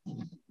don't care.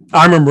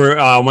 I remember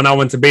when I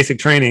went to basic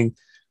training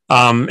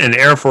in the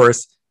Air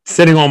Force,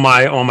 sitting on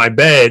my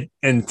bed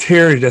and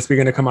tears just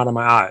began to come out of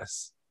my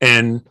eyes.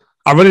 And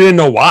I really didn't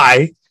know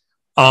why.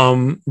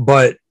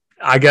 But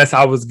I guess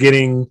I was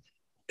getting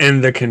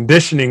in the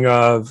conditioning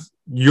of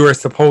you're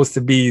supposed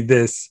to be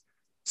this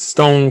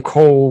stone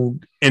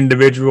cold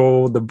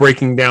individual, the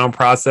breaking down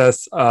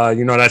process.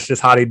 That's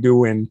just how they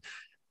do in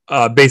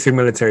basic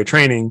military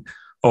training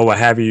or what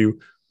have you.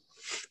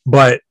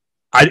 But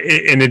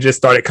it just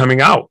started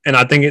coming out. And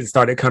I think it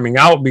started coming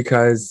out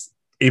because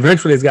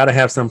eventually it's got to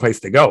have some place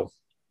to go.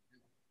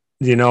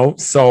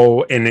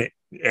 So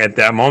at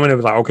that moment, it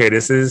was like, okay,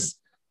 this is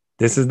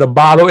the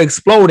bottle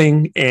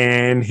exploding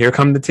and here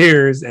come the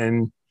tears.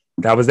 And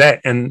that was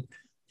that. And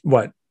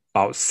what,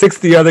 about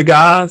 60 other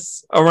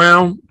guys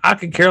around, I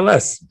could care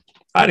less.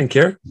 I didn't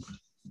care.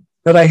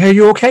 They're like, hey,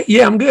 you okay?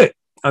 Yeah, I'm good.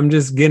 I'm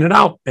just getting it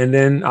out and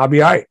then I'll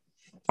be all right.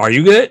 Are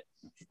you good?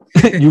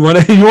 you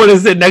want to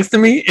sit next to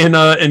me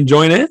and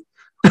join in?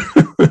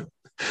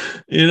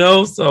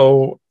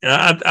 So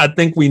I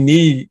think we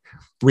need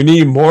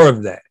more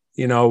of that.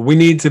 We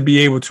need to be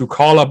able to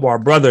call up our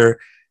brother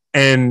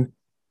and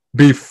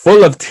be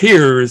full of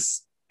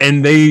tears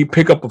and they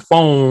pick up a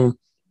phone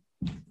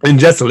and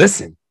just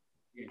listen.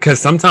 Because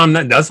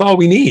sometimes that's all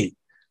we need.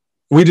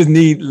 We just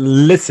need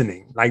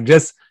listening. Like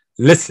just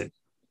listen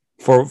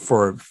for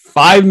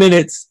 5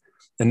 minutes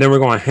and then we're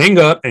going to hang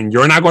up and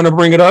you're not going to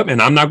bring it up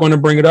and I'm not going to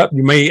bring it up.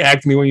 You may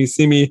ask me when you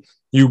see me,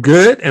 you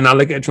good? And I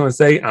look at you and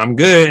say, I'm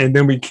good. And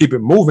then we keep it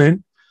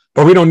moving,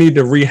 but we don't need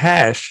to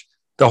rehash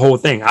the whole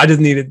thing. I just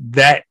needed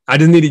that. I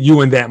just needed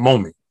you in that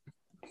moment,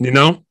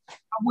 I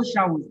wish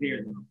I was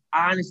there though.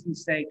 I honestly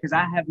say, because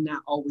I have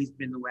not always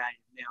been the way I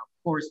am now,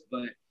 of course,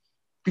 but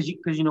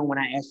because when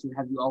I asked you,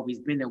 have you always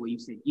been that way? You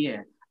said,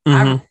 yeah.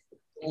 I'm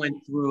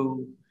going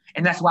through,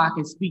 and that's why I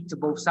can speak to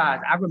both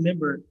sides. I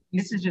remember,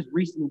 this is just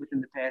recently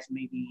within the past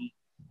maybe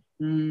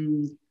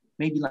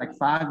like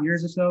 5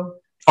 years or so.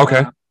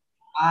 Okay.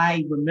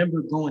 I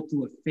remember going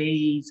through a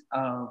phase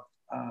of,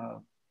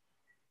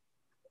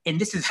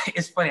 and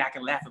it's funny, I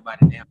can laugh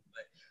about it now,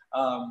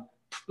 but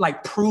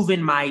like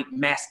proving my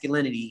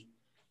masculinity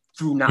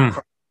through not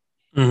crying.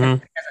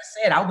 As I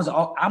said,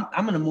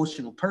 I'm an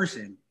emotional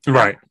person.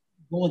 Right.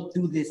 Going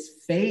through this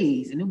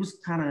phase, and it was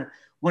kind of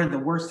one of the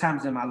worst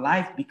times in my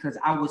life because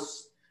I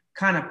was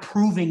kind of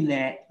proving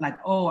that, like,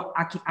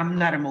 I'm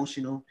not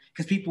emotional,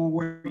 because people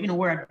were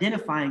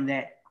identifying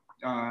that,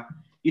 the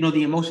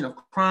emotion of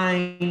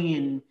crying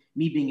and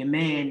me being a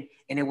man,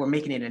 and they were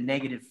making it a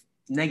negative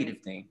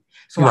thing.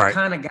 So I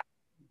kind of got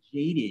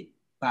jaded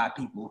by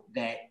people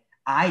that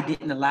I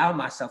didn't allow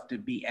myself to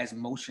be as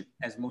emotionally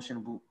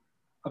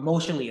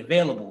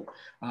available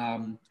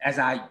as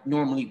I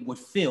normally would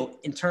feel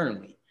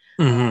internally.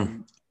 I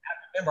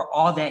remember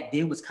all that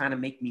did was kind of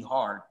make me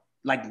hard,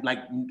 like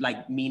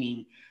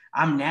meaning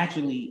I'm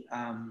naturally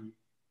an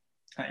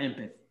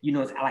empath.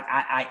 It's like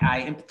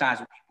I empathize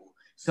with people,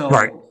 so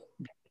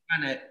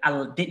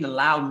I didn't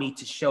allow me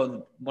to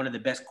show one of the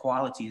best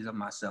qualities of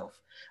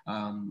myself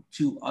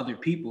to other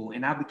people,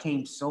 and I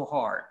became so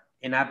hard,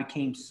 and I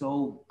became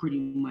so pretty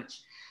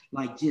much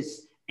like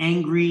just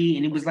angry,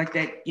 and it was like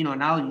that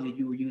analogy that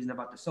you were using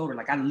about the soda.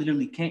 Like I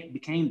literally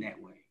became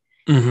that way,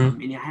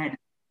 and I had to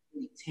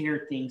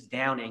tear things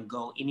down and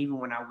go. And even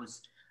when I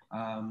was,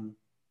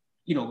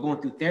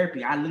 going through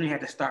therapy, I literally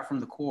had to start from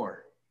the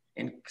core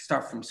and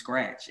start from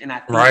scratch. And I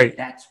think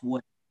that's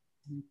what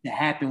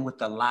happened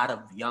with a lot of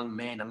young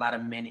men, a lot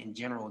of men in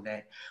general,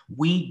 that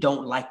we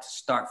don't like to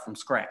start from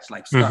scratch,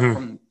 like start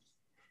from the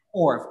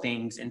core of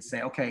things and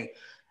say, okay,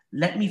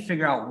 let me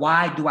figure out,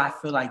 why do I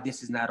feel like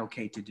this is not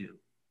okay to do?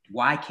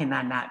 Why can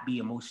I not be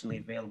emotionally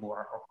available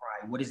or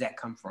cry? Where does that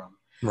come from?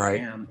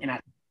 Right. And I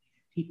think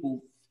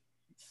people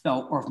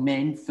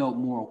men felt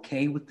more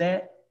okay with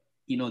that,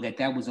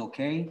 that was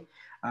okay.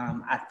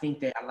 I think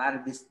that a lot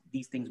of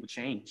these things would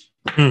change.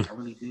 I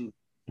really do.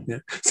 Yeah.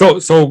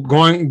 So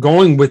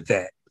going with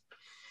that,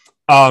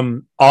 all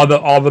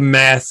the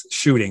mass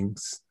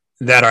shootings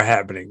that are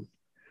happening,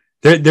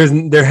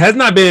 there has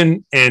not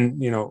been,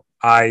 and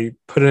I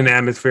put in an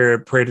atmosphere,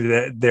 pray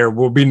that there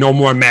will be no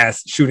more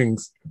mass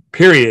shootings,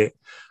 period.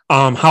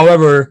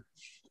 However,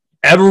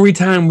 every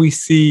time we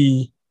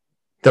see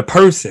the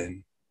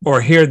person or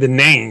hear the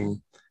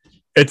name,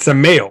 it's a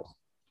male.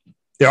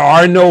 There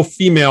are no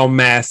female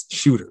mass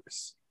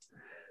shooters.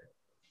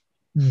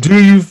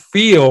 Do you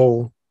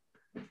feel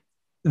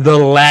the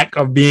lack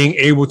of being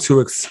able to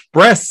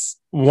express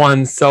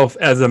oneself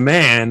as a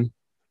man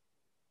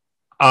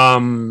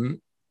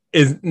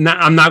is not,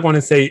 I'm not going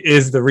to say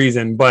is the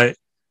reason, but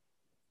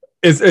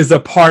is a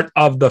part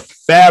of the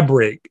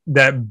fabric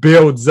that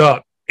builds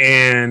up.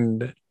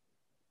 And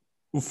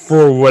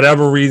for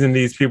whatever reason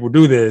these people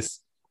do this,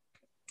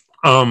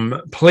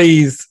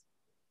 plays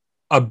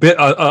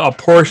a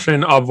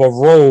portion of a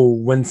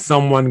role when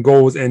someone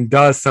goes and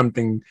does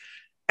something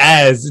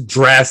as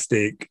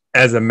drastic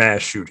as a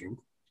mass shooting.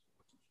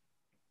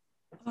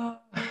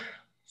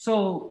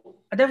 So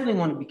I definitely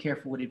want to be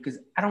careful with it, because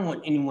I don't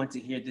want anyone to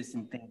hear this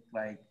and think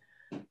like,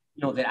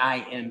 that I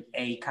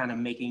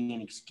am making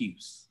an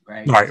excuse,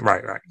 right?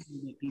 Right.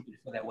 People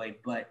feel that way,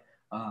 but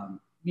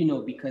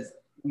because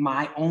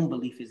my own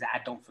belief is that I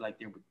don't feel like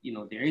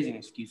there is an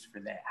excuse for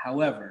that.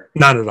 However,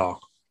 not at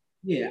all.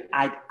 Yeah,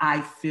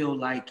 I feel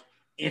like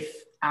if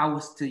I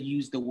was to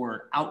use the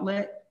word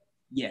outlet,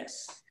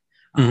 yes,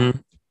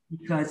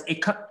 because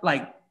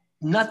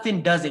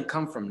nothing doesn't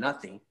come from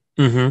nothing.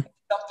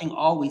 Something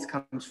always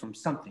comes from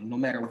something, no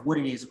matter what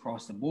it is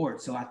across the board.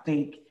 So I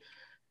think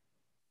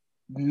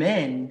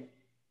men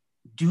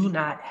do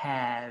not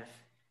have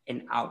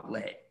an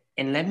outlet.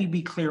 And let me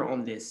be clear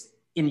on this.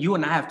 And you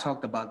and I have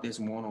talked about this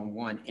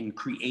one-on-one in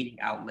creating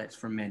outlets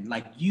for men.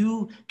 Like,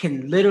 you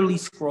can literally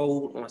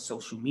scroll on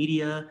social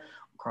media,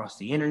 across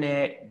the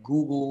internet,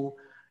 Google.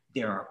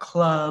 There are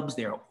clubs,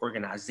 there are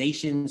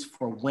organizations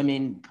for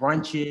women,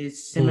 brunches,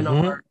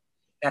 seminars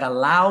that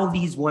allow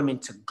these women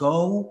to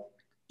go,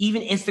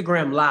 even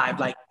Instagram Live,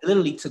 like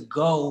literally to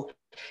go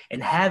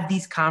and have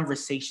these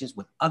conversations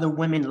with other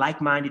women,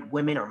 like-minded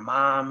women or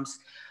moms,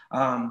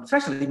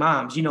 especially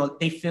moms.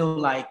 They feel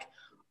like,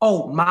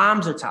 oh,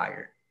 moms are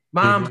tired.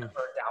 Moms are burnt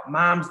out.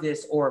 Moms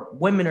this, or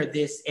women are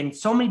this, and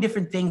so many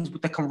different things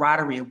with the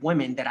camaraderie of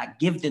women that I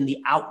give them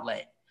the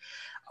outlet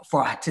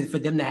for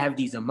them to have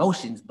these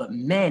emotions. But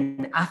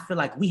men, I feel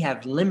like we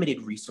have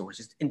limited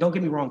resources. And don't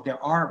get me wrong,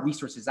 there are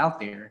resources out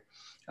there,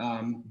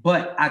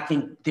 but I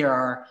think there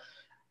are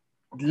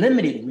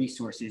limited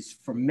resources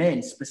for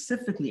men,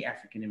 specifically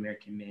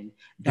African-American men,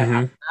 that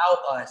allow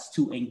us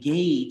to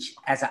engage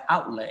as an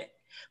outlet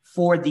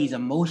for these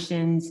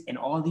emotions and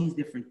all these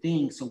different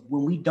things. So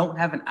when we don't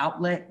have an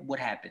outlet, what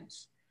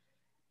happens?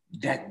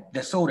 That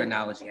the soda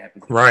analogy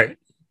happens. Right.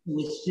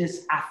 It's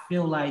just, I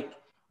feel like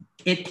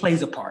it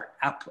plays a part.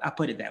 I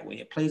put it that way.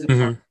 It plays a part.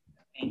 And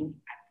I think,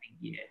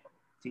 yeah,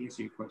 to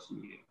answer your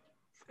question,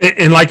 yeah.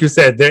 And like you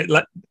said,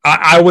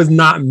 I was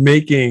not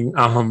making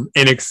an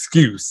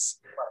excuse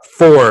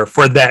for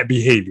that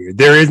behavior.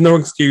 There is no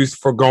excuse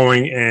for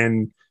going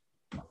and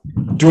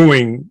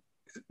doing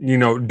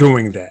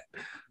that.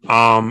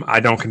 I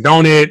don't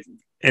condone it,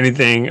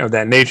 anything of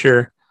that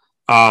nature.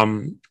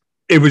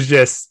 It was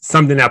just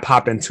something that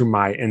popped into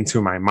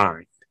my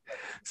mind.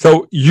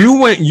 So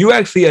you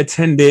actually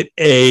attended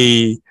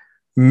a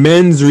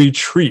men's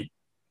retreat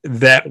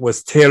that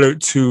was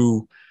tailored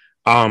to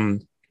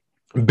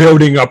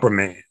building up a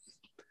man.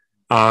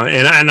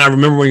 And I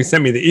remember when you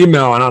sent me the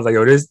email, and I was like,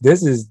 "Oh, this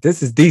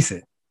is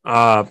decent."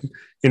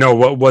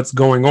 What's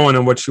going on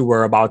and what you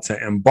were about to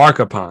embark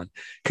upon.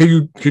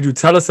 Could you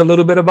tell us a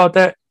little bit about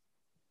that?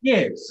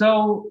 Yeah.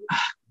 So,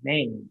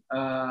 man.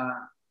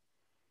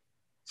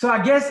 So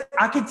I guess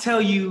I could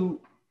tell you,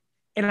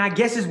 and I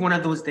guess it's one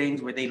of those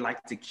things where they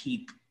like to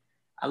keep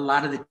a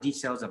lot of the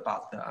details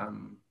about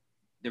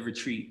the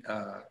retreat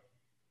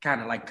kind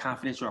of like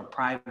confidential or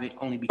private,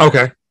 only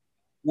because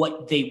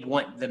what they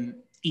want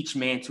each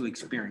man to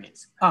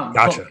experience.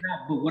 Gotcha.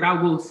 But what I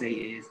will say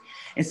is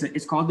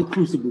it's called the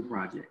Crucible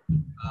Project.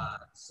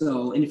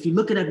 And if you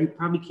look it up, you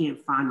probably can't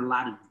find a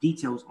lot of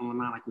details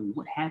online, like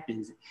what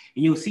happens, and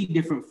you'll see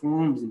different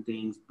forums and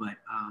things. But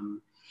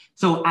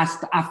so I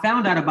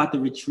found out about the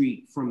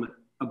retreat from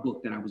a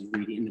book that I was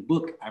reading. And the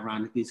book,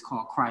 ironically, is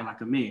called Cry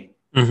Like a Man.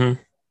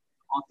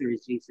 Author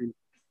is Jason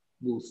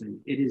Wilson.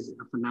 It is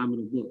a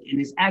phenomenal book. And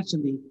it's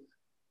actually,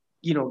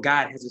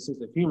 God has a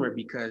sense of humor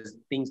because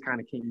things kind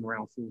of came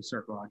around full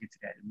circle. I'll get to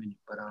that in a minute.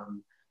 But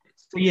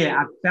so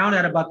yeah, I found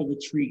out about the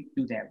retreat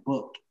through that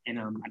book, and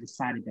I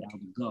decided that I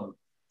would go.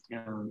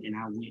 And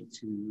I went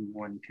to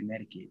one,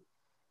 Connecticut.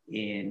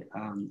 And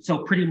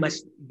so pretty much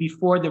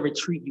before the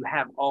retreat, you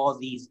have all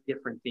these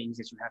different things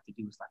that you have to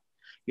do. It's like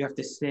you have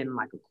to send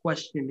like a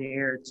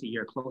questionnaire to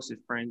your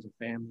closest friends or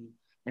family,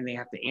 and they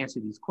have to answer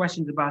these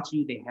questions about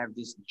you. They have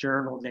this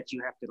journal that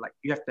you have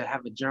to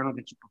have a journal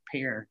that you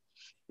prepare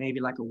maybe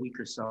like a week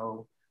or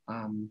so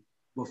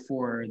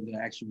before the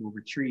actual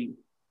retreat.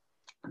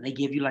 And they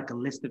give you like a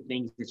list of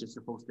things that you're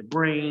supposed to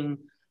bring,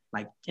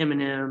 like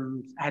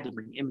M&Ms. I had to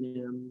bring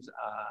M&Ms,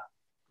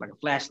 like a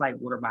flashlight,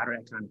 water bottle,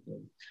 that kind of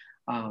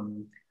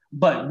thing.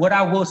 But what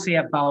I will say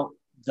about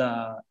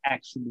the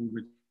actual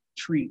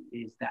retreat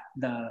is that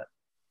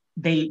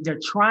they're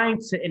trying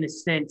to, in a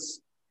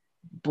sense,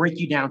 break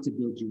you down to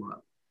build you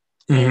up.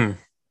 And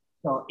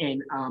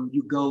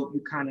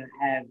you kind of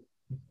have,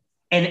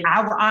 and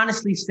I would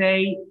honestly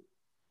say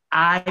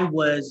I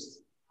was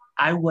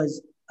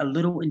a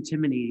little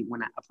intimidated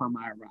upon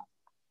my arrival.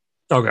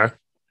 Okay.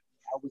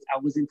 I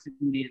was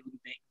intimidated a little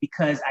bit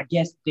because I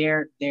guess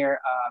their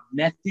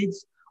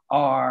methods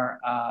are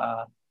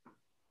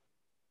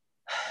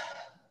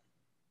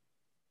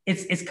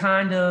it's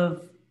kind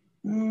of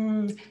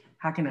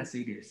how can I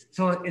say this?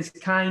 So it's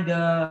kind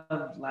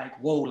of like,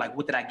 whoa, like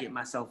what did I get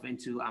myself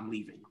into? I'm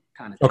leaving,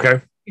 kind of thing.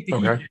 Okay.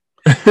 Okay.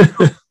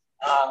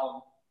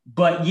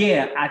 But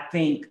yeah, I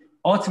think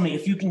ultimately,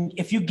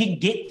 if you can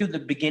get through the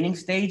beginning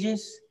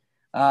stages,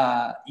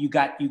 you're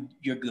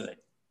good.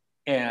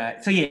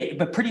 So yeah,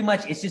 but pretty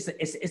much it's just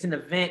it's an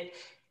event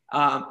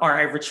or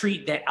a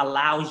retreat that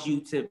allows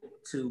you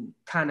to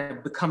kind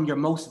of become your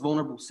most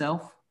vulnerable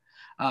self,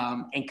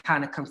 and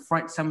kind of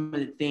confront some of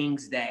the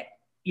things that,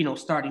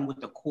 starting with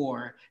the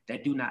core,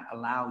 that do not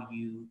allow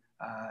you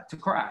to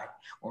cry,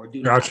 or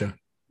do not Gotcha.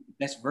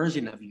 best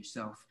version of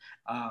yourself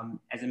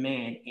as a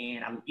man.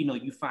 And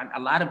you find a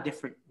lot of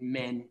different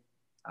men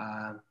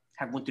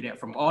have went through that,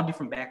 from all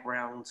different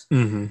backgrounds,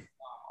 Mm-hmm.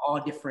 all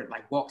different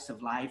like walks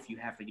of life. You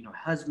have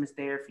husbands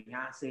there,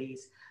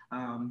 fiancés,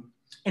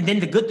 and then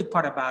the good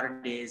part about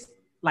it is,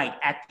 like,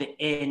 at the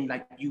end,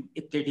 like,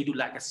 if they do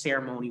like a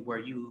ceremony where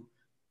you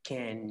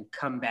can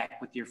come back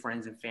with your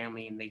friends and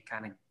family, and they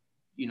kind of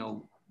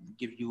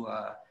give you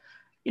a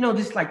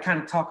just like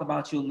kind of talk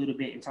about you a little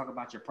bit and talk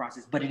about your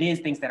process. But it is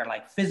things that are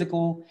like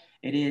physical.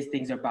 It is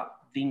things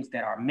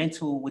that are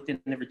mental within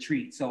the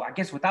retreat. So I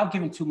guess without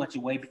giving too much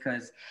away,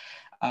 because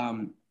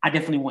I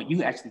definitely want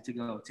you actually to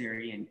go,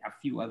 Terry, and a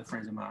few other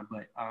friends of mine.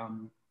 But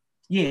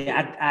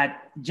yeah, I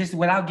just,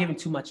 without giving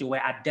too much away,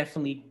 I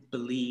definitely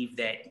believe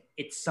that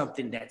it's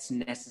something that's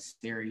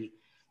necessary.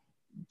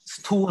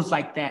 Tools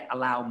like that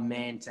allow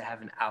men to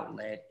have an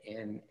outlet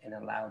and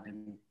allow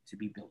them to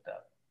be built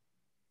up.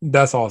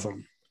 That's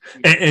awesome.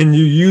 And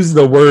you use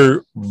the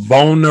word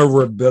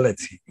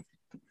vulnerability,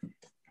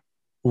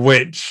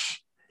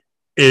 which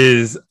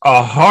is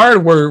a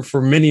hard word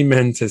for many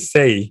men to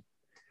say,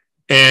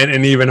 and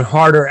an even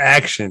harder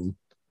action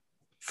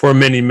for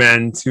many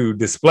men to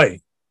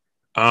display.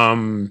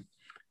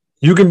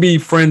 You can be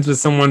friends with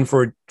someone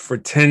for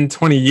 10,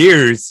 20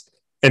 years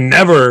and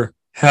never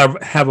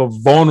have a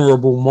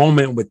vulnerable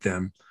moment with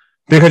them,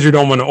 because you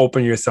don't want to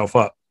open yourself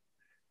up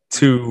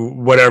to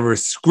whatever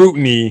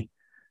scrutiny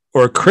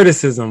or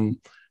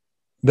criticism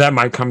that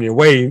might come your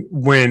way,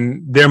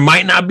 when there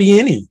might not be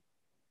any.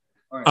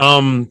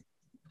 Right.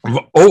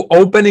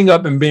 Opening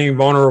up and being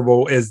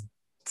vulnerable is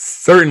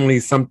certainly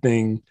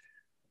something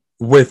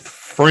with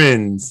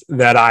friends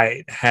that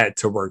I had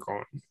to work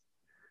on.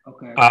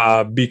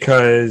 Okay.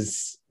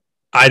 Because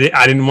I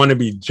didn't want to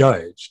be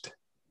judged.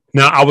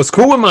 Now, I was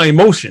cool with my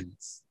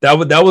emotions. That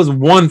was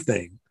one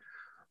thing.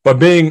 But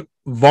being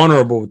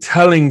vulnerable,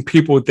 telling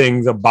people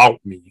things about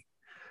me,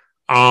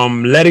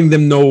 letting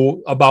them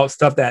know about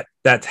stuff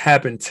that's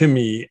happened to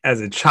me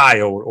as a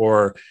child,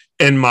 or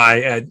in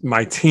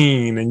my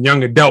teen and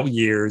young adult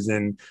years,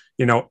 and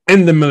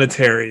in the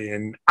military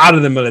and out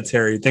of the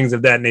military, things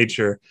of that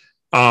nature.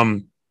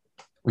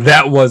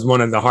 That was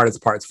one of the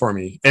hardest parts for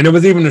me, and it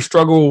was even a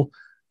struggle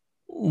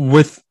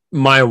with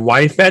my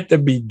wife at the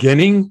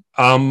beginning.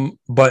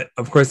 But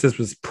of course, this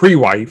was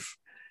pre-wife,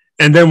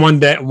 and then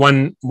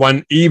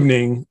one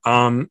evening,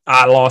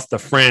 I lost a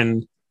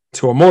friend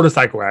to a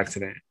motorcycle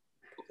accident.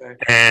 Okay.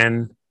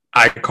 And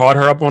I called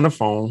her up on the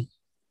phone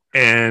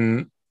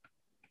and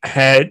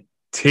had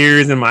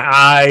tears in my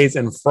eyes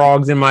and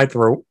frogs in my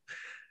throat.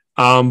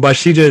 But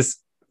she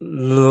just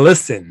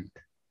listened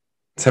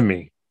to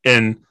me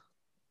and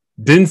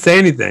didn't say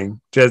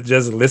anything.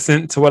 Just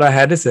listened to what I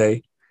had to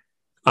say.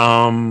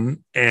 And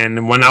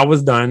when I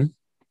was done,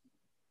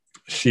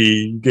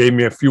 she gave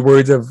me a few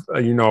words of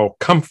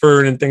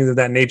comfort and things of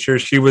that nature.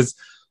 She was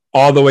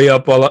all the way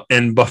up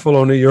in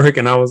Buffalo, New York,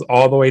 and I was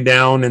all the way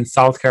down in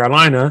South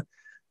Carolina.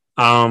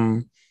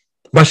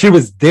 But she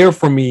was there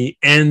for me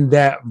in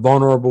that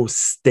vulnerable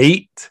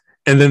state.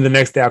 And then the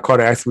next day I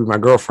called her actually my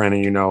girlfriend,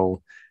 and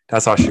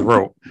that's all she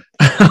wrote.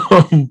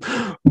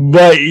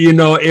 But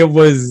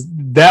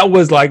that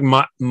was like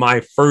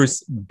my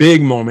first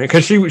big moment,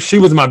 because she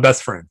was my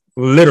best friend.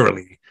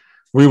 Literally,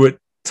 we would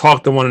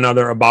talk to one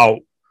another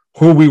about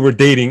who we were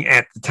dating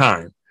at the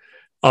time,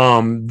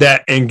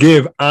 and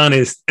give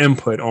honest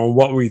input on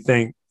what we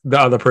think the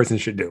other person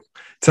should do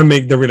to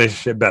make the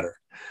relationship better.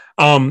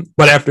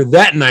 But after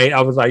that night,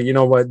 I was like, you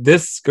know what?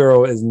 This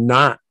girl is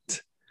not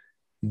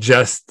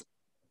just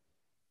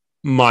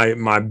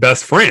my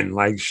best friend.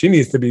 Like, she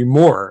needs to be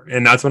more.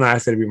 And that's when I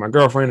asked her to be my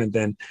girlfriend. And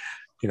then,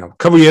 a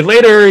couple years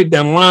later,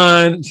 down the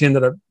line, she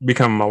ended up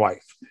becoming my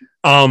wife.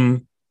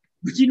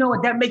 But you know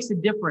what? That makes a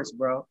difference,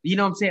 bro. You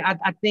know what I'm saying?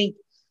 I think,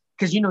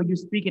 because you're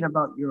speaking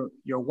about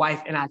your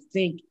wife, and I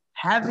think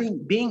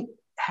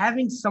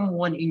having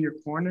someone in your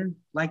corner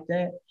like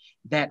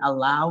that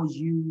allows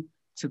you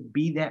to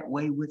be that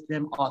way with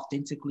them,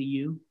 authentically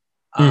you,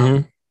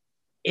 I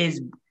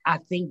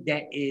think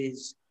that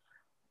is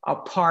a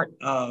part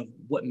of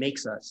what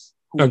makes us.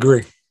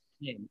 Agree.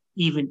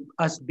 Even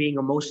us being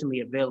emotionally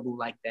available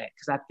like that,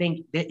 because I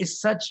think that is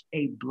such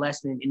a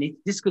blessing, and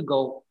this could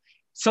go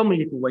so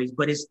many different ways.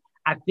 But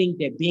I think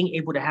that being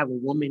able to have a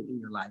woman in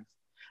your life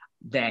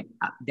that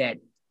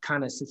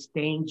kind of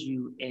sustains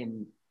you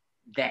in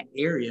that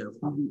area of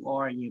who you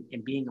are,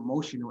 and being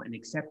emotional and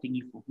accepting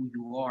you for who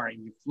you are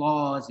and your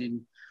flaws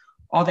and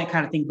all that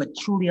kind of thing, but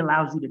truly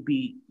allows you to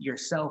be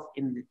yourself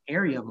in the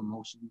area of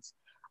emotions,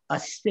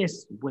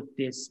 assists with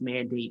this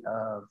mandate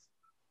of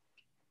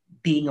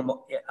being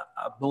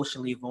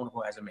emotionally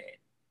vulnerable as a man.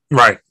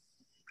 Right.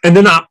 And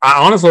then I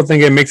honestly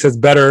think it makes us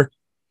better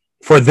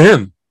for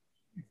them,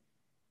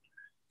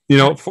 you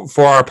know,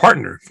 for our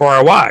partner, for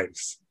our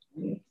wives.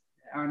 Yeah,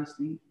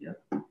 honestly, yeah.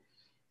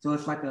 So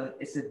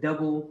it's a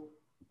double,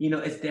 you know,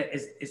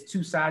 it's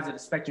two sides of the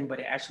spectrum, but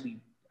it actually,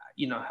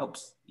 you know,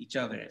 helps each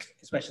other,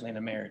 especially in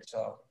a marriage.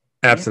 So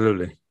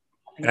absolutely,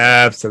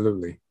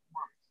 absolutely.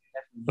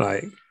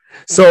 Like,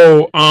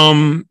 so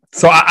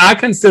I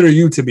consider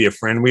you to be a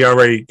friend. We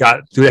already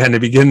got to that in the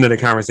beginning of the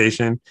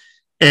conversation,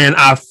 and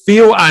I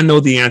feel I know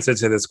the answer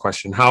to this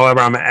question. However,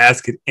 I'm gonna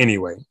ask it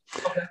anyway.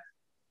 Okay.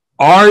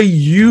 Are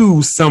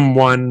you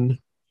someone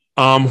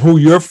who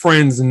your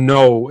friends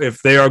know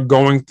if they are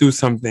going through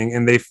something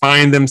and they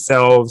find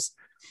themselves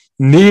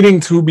needing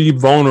to be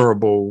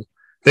vulnerable,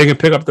 they can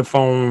pick up the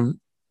phone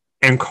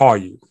and call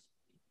you?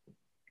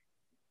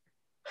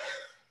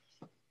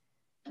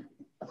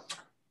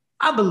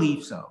 I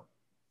believe so.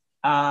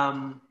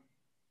 And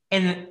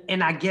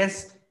I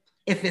guess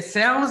if it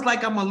sounds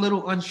like I'm a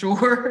little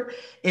unsure,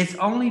 it's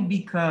only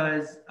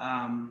because,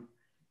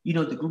 you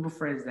know, the group of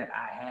friends that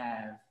I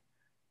have,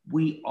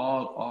 we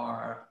all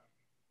are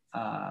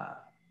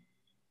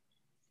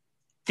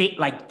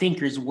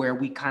thinkers where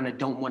we kind of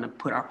don't want to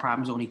put our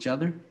problems on each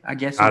other, I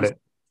guess. Got it.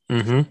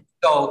 Mm-hmm.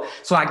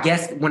 So I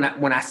guess when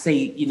I say,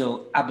 you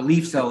know, I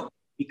believe so,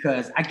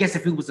 because I guess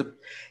if it was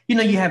you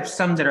know, you have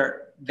some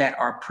that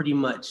are pretty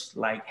much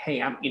like,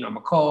 hey, I'm gonna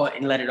call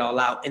and let it all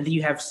out. And then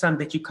you have some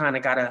that you kind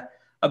of gotta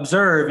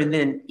observe and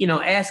then, you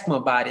know, ask them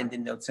about it and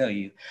then they'll tell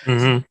you.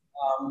 Mm-hmm.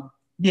 So,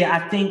 yeah,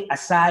 I think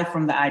aside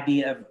from the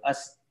idea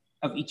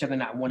of each other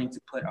not wanting to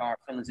put our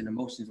feelings and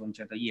emotions on each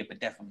other, yeah, but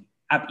definitely,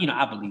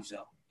 I believe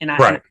so. And I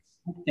would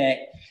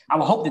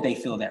hope that they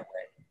feel that way.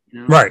 You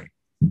know? Right.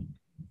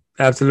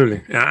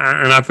 Absolutely.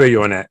 And I feel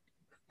you on that,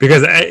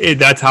 because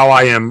that's how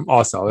I am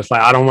also. It's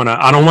like, I don't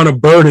want to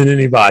burden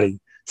anybody.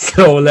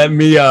 So let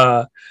me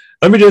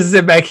just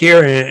sit back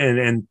here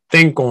and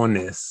think on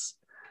this.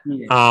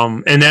 Yeah.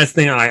 And that's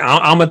the thing, like,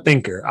 I'm a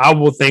thinker. I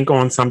will think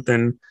on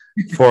something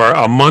for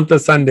a month of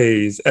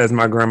Sundays, as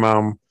my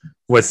grandma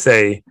would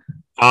say.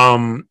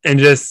 And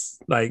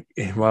just like,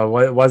 well,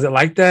 what was it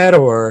like that?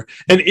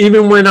 And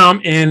even when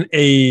I'm in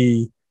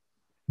a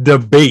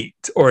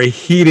debate or a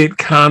heated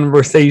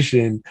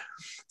conversation,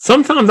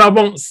 sometimes I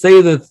won't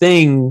say the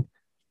thing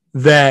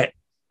that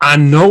I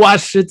know I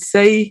should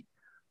say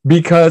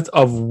because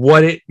of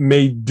what it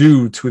may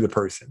do to the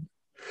person.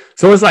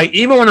 So it's like,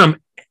 even when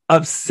I'm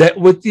upset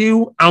with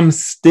you, I'm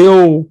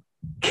still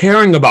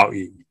caring about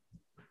you.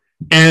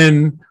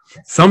 And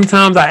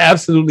sometimes I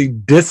absolutely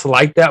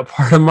dislike that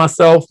part of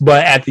myself.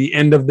 But at the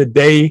end of the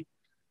day,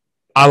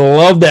 I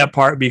love that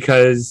part,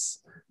 because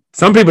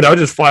some people, they'll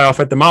just fly off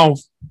at the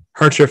mouth,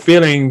 hurt your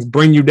feelings,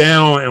 bring you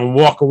down, and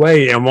walk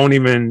away and won't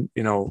even,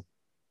 you know,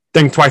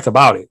 think twice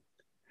about it.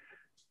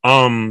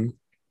 And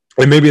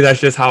maybe that's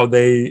just how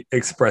they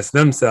express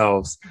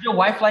themselves. Is your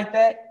wife like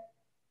that?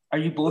 Are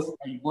you both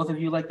of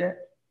you like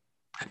that?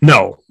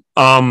 No.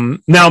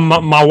 Now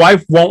my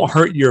wife won't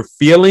hurt your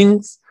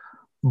feelings,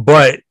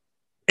 but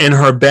in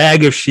her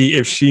bag, if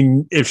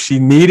she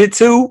needed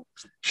to,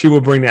 she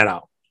will bring that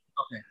out.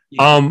 Okay.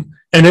 Yeah.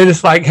 And then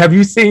it's like, have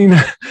you seen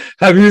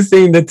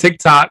the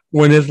TikTok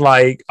when it's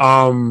like,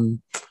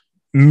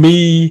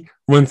 me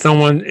when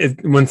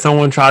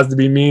someone tries to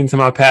be mean to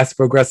my passive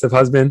aggressive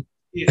husband,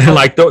 yeah. And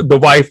like the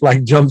wife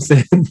like jumps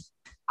in.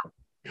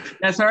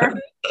 That's her?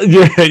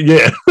 Yeah.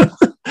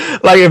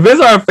 Like, if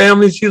it's our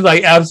family, she's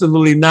like,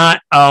 absolutely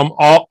not.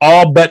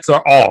 All bets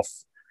are off.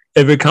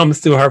 If it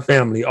comes to her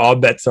family, all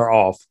bets are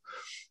off.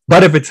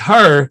 But if it's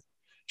her,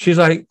 she's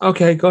like,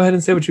 okay, go ahead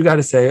and say what you got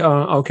to say.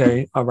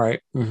 Okay, all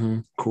right,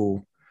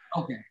 cool.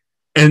 Okay.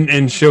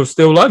 And she'll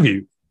still love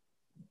you.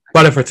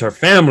 But if it's her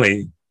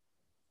family,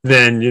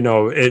 then, you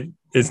know,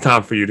 it's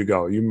time for you to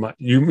go.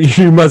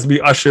 You must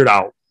be ushered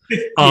out.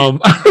 I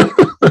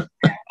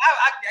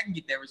can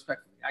get that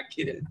respectfully. I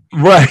get it.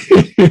 Right.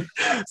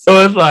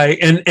 So it's like,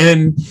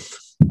 and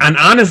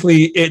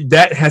honestly,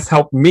 that has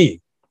helped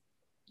me.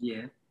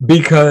 Yeah.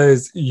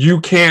 Because you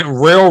can't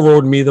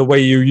railroad me the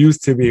way you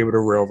used to be able to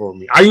railroad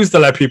me. I used to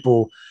let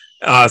people,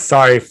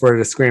 sorry for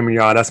the screaming,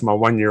 y'all, that's my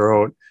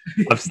 1-year-old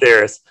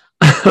upstairs.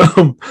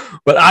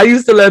 But I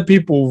used to let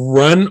people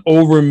run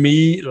over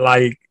me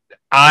like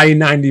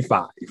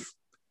I-95.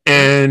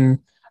 And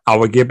I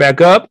would get back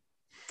up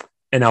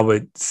and I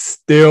would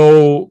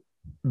still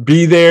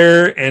be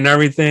there and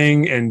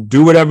everything and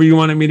do whatever you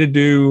wanted me to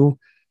do.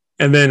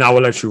 And then I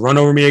would let you run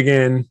over me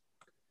again.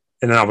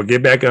 And then I would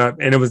get back up,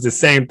 and it was the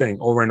same thing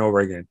over and over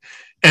again.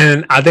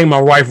 And I think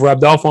my wife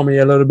rubbed off on me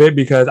a little bit,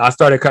 because I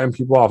started cutting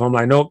people off. I'm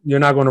like, nope,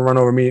 you're not going to run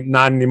over me.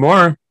 Not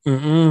anymore.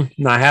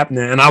 Not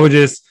happening. And I would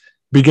just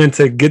begin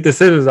to get the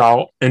scissors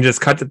out and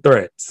just cut the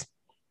threads.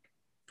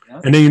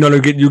 Yeah. And then, you know,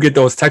 you get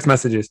those text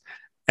messages.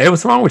 Hey,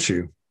 what's wrong with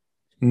you?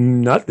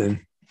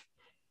 Nothing.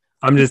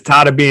 I'm just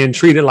tired of being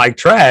treated like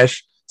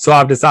trash. So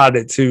I've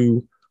decided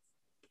to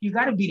You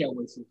got to be that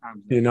way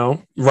sometimes. You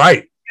know,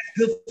 right?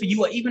 That's good for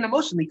you, even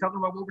emotionally. Talking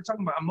about what we're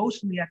talking about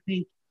emotionally, I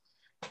think,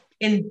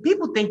 and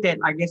people think that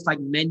I guess like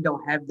men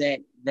don't have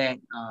that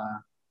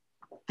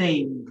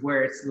thing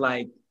where it's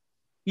like,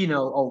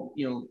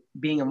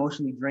 being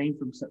emotionally drained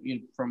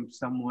from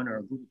someone or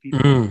a group of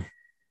people,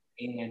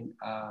 and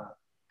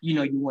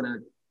you want to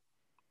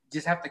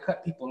just have to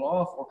cut people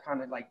off or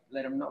kind of like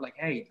let them know, like,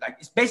 hey, like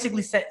it's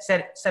basically set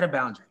a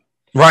boundary.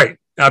 Right.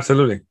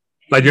 Absolutely.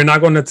 Like you're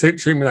not going to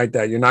treat me like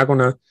that. You're not going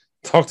to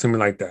talk to me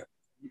like that.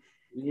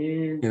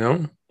 Yeah.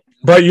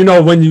 But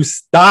when you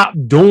stop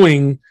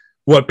doing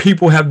what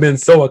people have been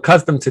so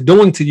accustomed to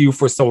doing to you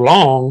for so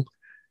long,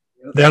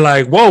 they're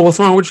like, whoa, what's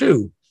wrong with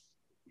you?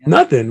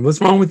 Nothing.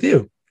 What's wrong with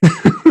you?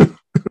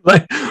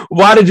 Like,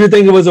 why did you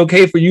think it was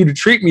okay for you to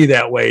treat me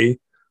that way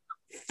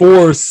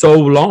for so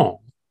long?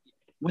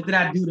 What did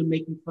I do to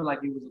make you feel like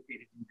it was okay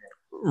to do that?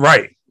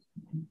 Right.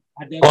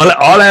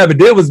 All I ever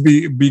did was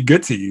be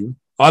good to you.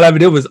 All I ever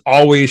did was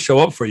always show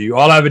up for you.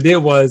 All I ever did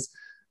was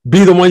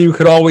be the one you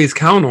could always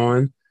count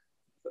on.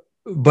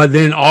 But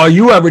then all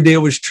you ever did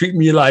was treat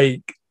me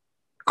like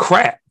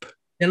crap.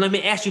 And let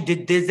me ask you,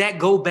 does that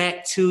go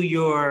back to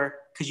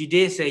because you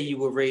did say you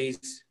were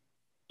raised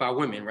by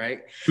women,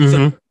 right? Mm-hmm.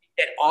 So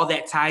that all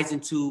that ties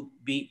into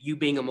you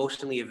being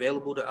emotionally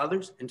available to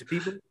others and to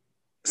people?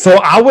 So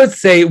I would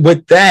say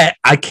with that,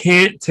 I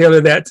can't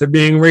tailor that to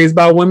being raised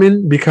by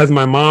women because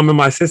my mom and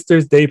my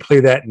sisters, they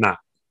play that not.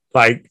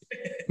 Like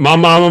my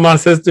mom and my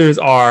sisters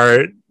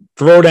are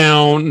throw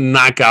down,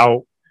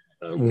 knockout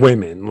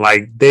women.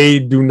 Like they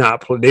do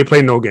not play, they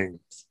play no games.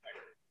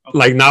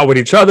 Like not with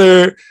each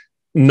other,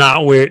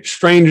 not with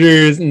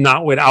strangers,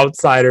 not with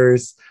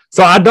outsiders.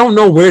 So I don't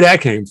know where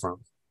that came from.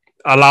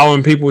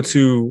 Allowing people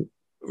to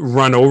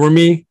run over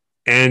me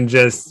and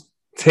just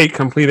take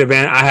complete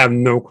advantage. I have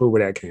no clue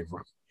where that came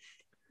from.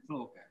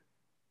 Okay.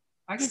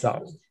 I guess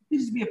so it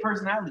just be a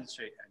personality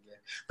trait, I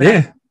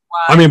guess.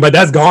 But but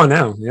that's gone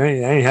now. I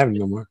ain't having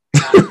no more.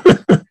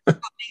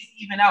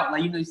 Even out,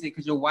 like you say,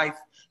 because your wife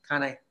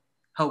kind of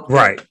helped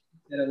right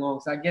get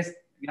along. So I guess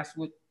that's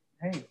what.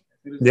 Hey.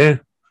 Yeah.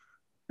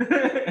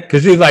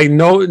 Because she's like,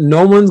 no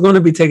one's going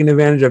to be taking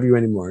advantage of you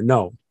anymore.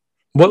 No.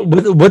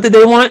 What did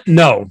they want?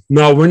 No,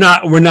 we're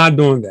not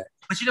doing that.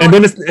 And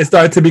then it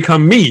started to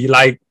become me.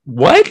 Like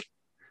what?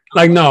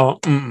 Like no,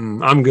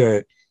 I'm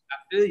good. I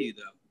feel you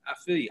though. I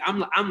feel you.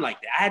 I'm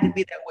like that. I had to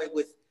be that way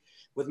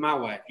with my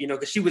wife,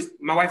 because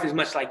my wife is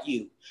much like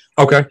you.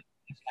 Okay.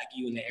 Like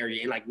you in the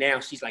area, and like now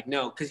she's like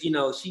no, because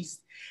she's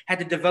had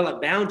to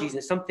develop boundaries,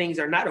 and some things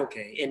are not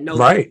okay. And no,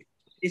 right.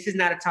 This is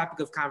not a topic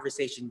of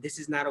conversation. This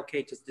is not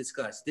okay to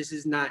discuss. This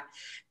is not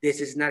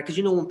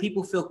because when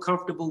people feel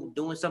comfortable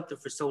doing something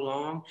for so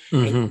long,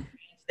 and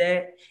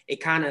that it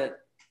kind of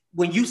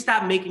when you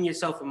stop making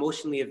yourself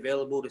emotionally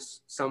available to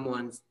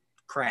someone's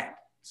crap.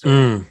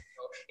 So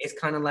it's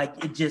kind of like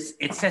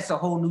it sets a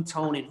whole new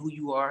tone in who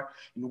you are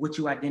and what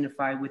you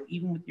identify with,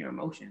 even with your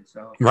emotions.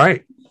 So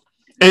right.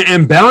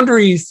 And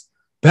boundaries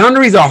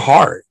are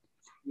hard.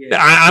 Yeah.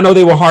 I know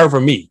they were hard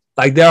for me.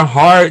 Like they're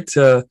hard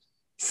to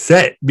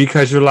set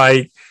because you're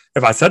like,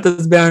 if I set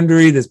this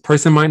boundary, this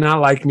person might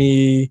not like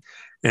me.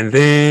 And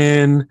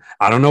then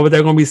I don't know what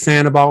they're going to be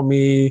saying about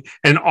me.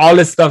 And all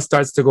this stuff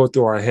starts to go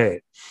through our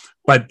head.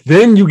 But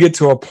then you get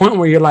to a point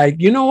where you're like,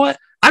 you know what?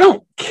 I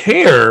don't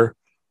care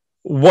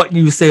what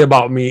you say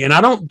about me. And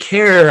I don't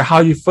care how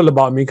you feel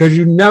about me because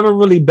you never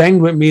really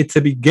banged with me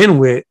to begin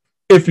with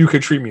if you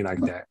could treat me like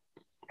that.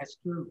 That's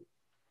true.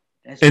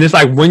 And it's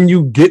like when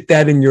you get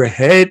that in your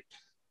head,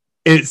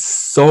 it's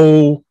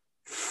so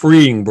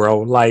freeing,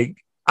 bro. Like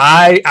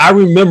I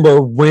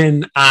remember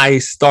when I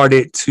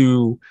started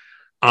to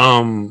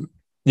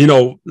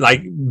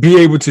like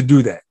be able to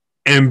do that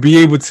and be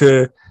able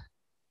to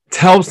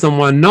tell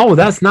someone, no,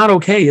 that's not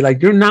okay.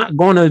 Like you're not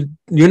gonna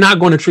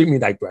treat me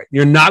like that.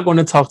 You're not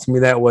gonna talk to me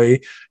that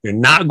way. You're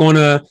not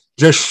gonna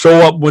just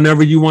show up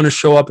whenever you want to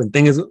show up. And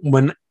thing is,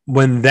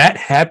 when that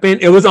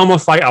happened, it was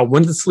almost like I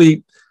went to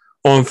sleep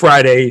on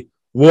Friday,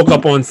 woke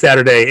up on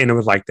Saturday, and it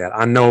was like that.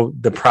 I know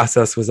the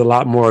process was a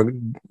lot more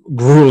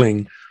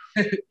grueling,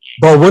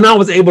 but when I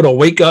was able to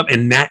wake up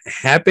and that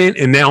happened,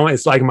 and now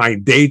it's like my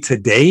day to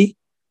day,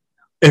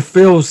 it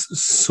feels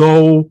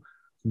so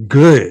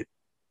good.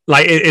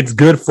 Like it's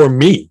good for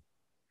me.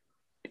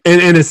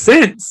 And in a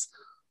sense,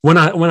 when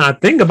I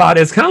think about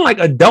it, it's kind of like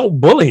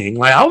adult bullying.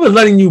 Like I was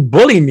letting you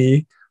bully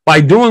me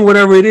by doing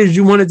whatever it is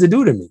you wanted to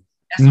do to me,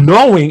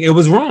 knowing it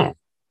was wrong.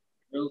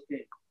 Real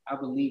thing. I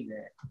believe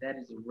that. That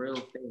is a real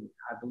thing.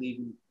 I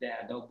believe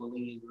that adult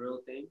bullying is a real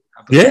thing.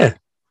 Yeah.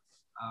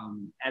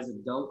 As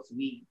adults,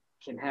 we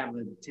can have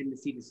a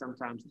tendency to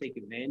sometimes take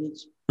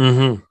advantage.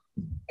 Mm-hmm.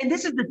 And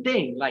this is the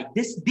thing, like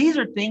these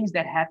are things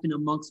that happen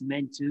amongst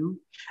men too,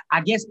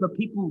 I guess, but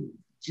people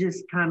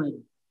just kind of,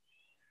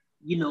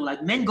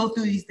 like men go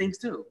through these things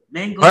too.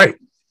 Men go through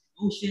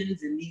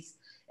emotions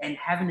and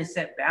having to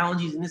set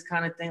boundaries and this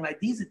kind of thing. Like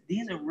these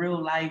are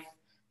real life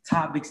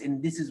topics,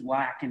 and this is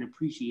why I can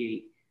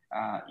appreciate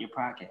your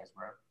podcast,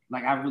 bro.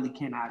 Like I really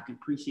can. I can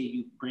appreciate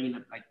you bringing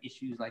up like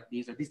issues like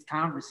these or these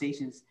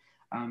conversations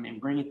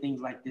and bringing things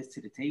like this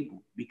to the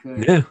table,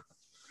 because Yeah.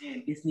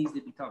 man, this needs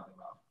to be talked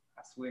about.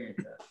 I swear it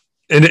does.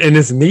 And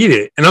it's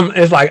needed. And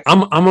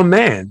I'm a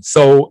man.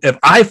 So if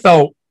I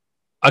felt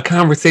a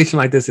conversation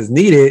like this is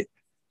needed,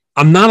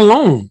 I'm not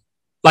alone.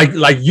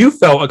 Like you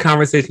felt a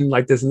conversation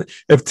like this.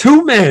 If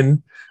two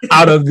men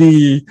out of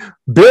the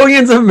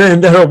billions of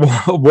men that are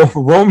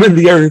roaming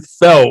the earth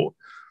felt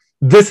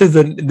this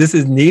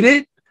is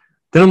needed,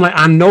 then I'm like,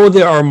 I know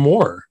there are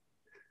more.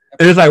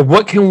 And it's like,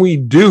 what can we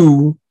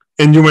do?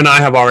 And you and I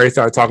have already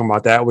started talking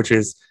about that, which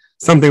is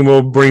something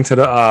we'll bring to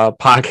the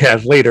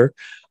podcast later.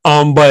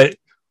 But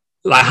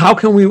like, how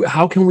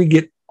can we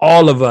get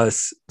all of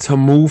us to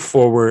move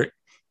forward,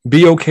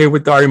 be okay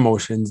with our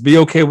emotions, be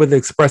okay with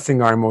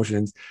expressing our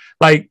emotions?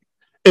 Like,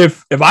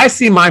 if I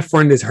see my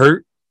friend is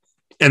hurt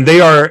and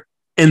they are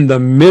in the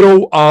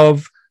middle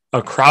of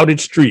a crowded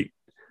street,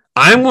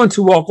 I'm going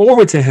to walk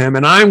over to him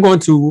and I'm going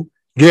to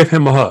give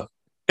him a hug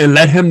and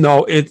let him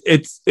know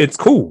it's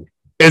cool.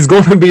 It's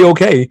going to be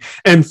okay,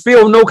 and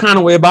feel no kind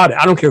of way about it.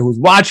 I don't care who's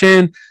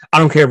watching. I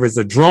don't care if it's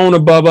a drone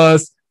above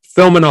us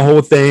filming the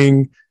whole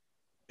thing.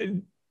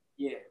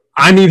 Yeah.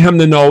 I need him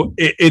to know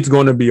it's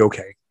going to be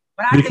okay,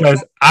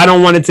 because I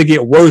don't want it to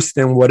get worse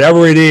than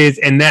whatever it is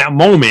in that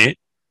moment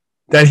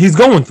that he's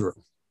going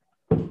through.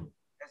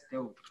 That's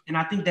dope. And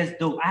I think that's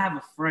dope. I have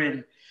a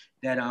friend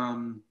that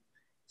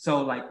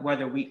so like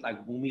whether we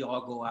like when we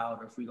all go out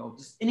or if we go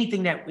just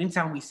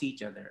anytime we see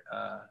each other,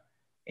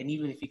 and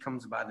even if he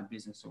comes by the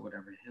business or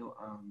whatever, he'll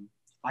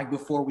like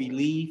before we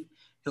leave,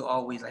 he'll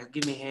always like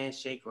give me a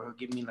handshake or he'll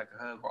give me like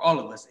a hug, or all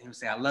of us, and he'll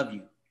say, I love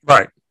you.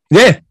 Right.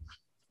 Yeah.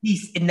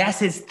 And that's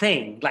his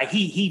thing. Like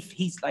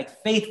he's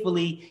like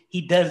faithfully,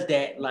 he does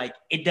that. Like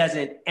it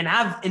doesn't,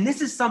 and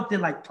this is something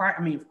like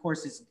I mean, of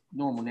course it's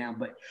normal now,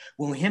 but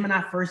when him and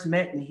I first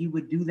met and he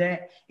would do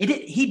that,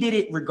 he did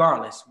it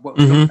regardless. What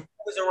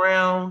was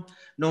around,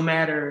 no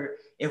matter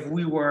if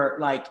we were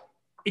like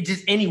it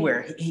just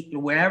anywhere,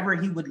 wherever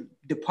he would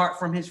depart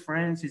from his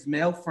friends, his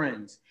male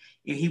friends,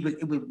 he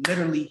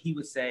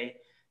would say,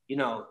 you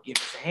know, give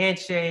us a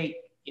handshake,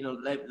 you know,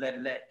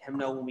 let him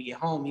know when we get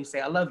home. He'd say,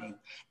 I love you.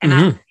 And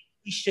I think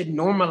we should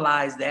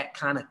normalize that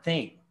kind of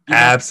thing. You know?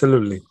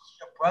 Absolutely.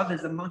 Your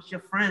brothers, amongst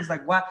your friends,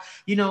 like why,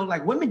 you know,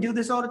 like women do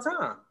this all the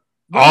time.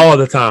 All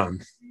the time.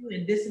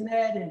 And this and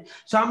that. And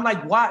so I'm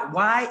like,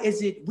 why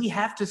is it we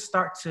have to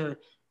start to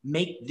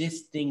make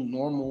this thing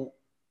normal,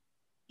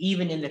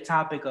 even in the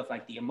topic of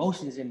like the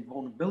emotions and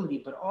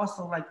vulnerability, but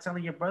also like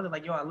telling your brother,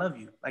 like, yo, I love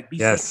you. Like be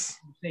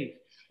safe.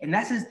 And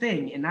that's his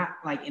thing. And not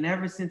like, and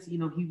ever since, you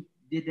know, he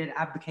did that,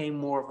 I became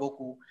more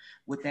vocal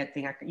with that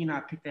thing. I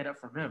picked that up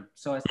from him.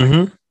 So it's like,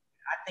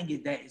 I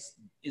think that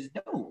is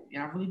dope.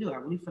 And I really do. I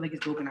really feel like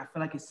it's dope. And I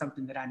feel like it's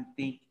something that I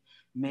think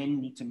men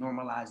need to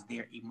normalize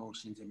their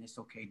emotions, and it's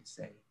okay to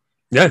say.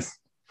 Yes.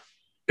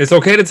 It's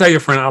okay to tell your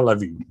friend I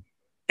love you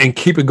and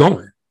keep it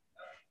going.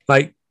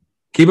 Like,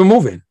 keep it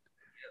moving.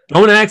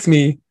 Don't ask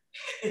me,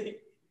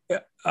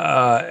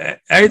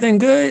 everything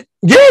good?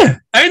 Yeah,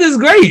 everything's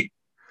great.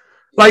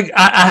 Like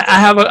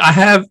I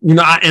have, you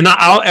know,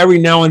 I'll every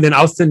now and then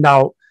I'll send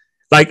out,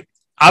 like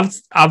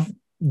I've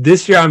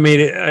this year I made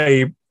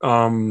it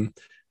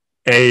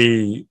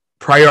a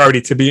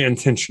priority to be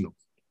intentional.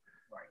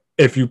 Right.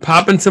 If you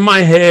pop into my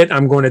head,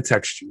 I'm going to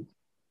text you.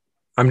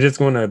 I'm just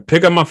going to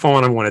pick up my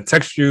phone. I'm going to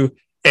text you,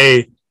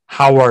 hey,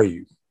 how are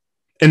you?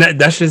 And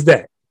that's just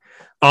that.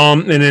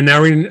 And then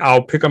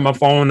I'll pick up my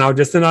phone. I'll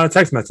just send out a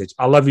text message.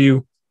 I love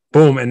you.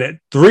 Boom. And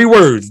 3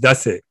 words.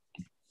 That's it.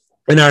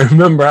 And I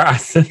remember I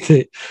sent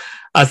it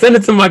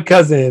to my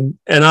cousin,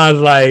 and I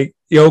was like,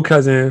 yo,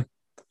 cousin,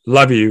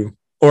 love you.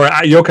 Or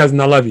yo,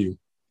 cousin, I love you.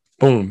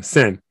 Boom.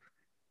 Send.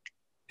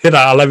 Hit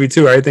I love you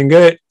too. Everything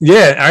good?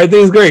 Yeah,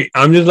 everything's great.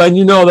 I'm just letting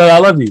you know that I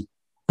love you.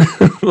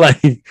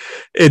 Like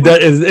it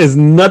is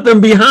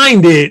nothing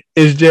behind it.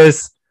 It's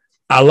just,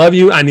 I love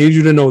you. I need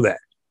you to know that.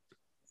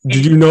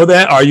 Did you know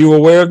that? Are you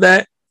aware of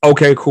that?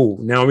 Okay, cool.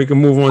 Now we can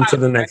move on to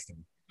the next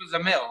thing. It was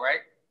a male, right?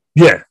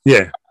 Yeah,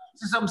 yeah.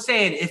 So I'm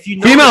saying, if you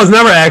know, females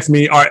never ask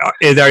me,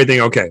 is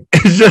everything okay?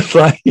 It's just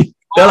like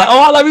they're like, oh,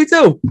 I love you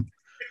too.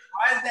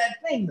 Why is that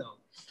thing though?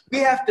 We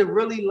have to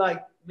really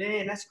like,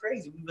 man, that's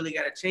crazy. We really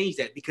got to change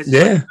that, because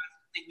like,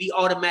 we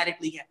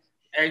automatically have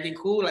everything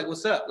cool. Like,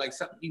 what's up? Like,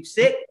 something you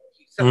sick?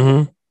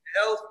 Something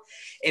health,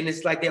 and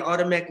it's like they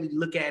automatically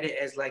look at it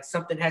as like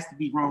something has to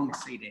be wrong to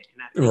say that.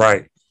 And I think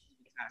right.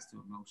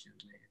 To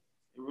emotions, man.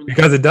 Really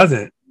because it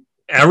doesn't.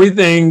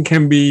 Everything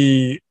can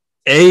be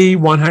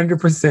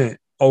 100%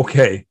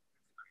 okay.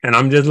 And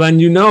I'm just letting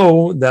you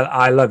know that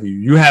I love you.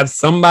 You have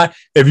somebody,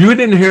 if you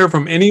didn't hear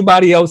from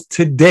anybody else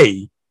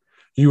today,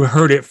 you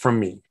heard it from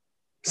me.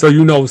 So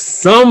you know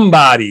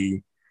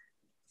somebody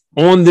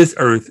on this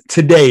earth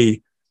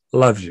today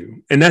loves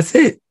you. And that's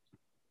it.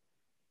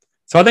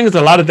 So I think it's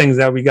a lot of things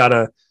that we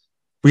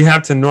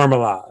have to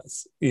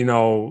normalize, you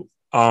know,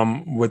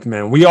 with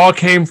men. We all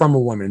came from a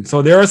woman.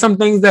 So there are some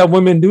things that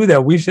women do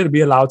that we should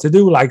be allowed to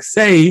do, like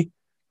say,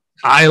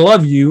 I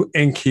love you,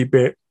 and keep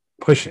it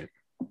pushing.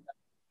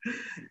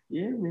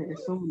 Yeah, man.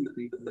 It's so many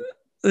things.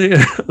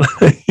 Yeah,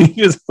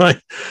 just like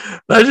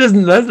let's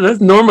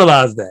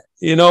normalize that,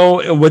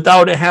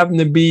 without it having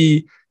to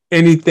be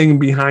anything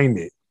behind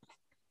it.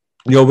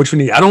 What you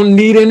need? I don't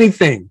need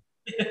anything.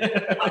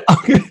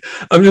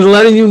 I'm just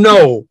letting you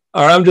know.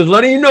 All right, I'm just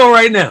letting you know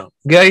right now.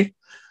 Okay.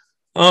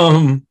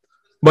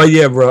 But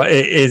yeah, bro,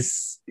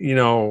 it's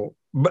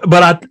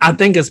but I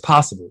think it's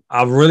possible.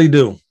 I really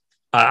do.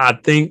 I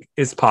think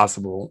it's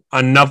possible.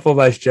 Enough of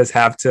us just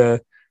have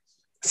to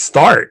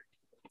start,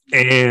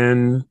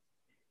 and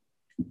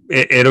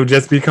it'll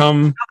just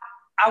become.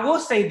 I will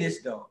say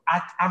this though.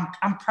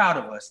 I'm proud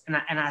of us, and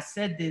I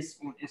said this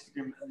on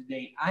Instagram the other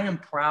day. I am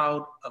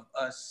proud of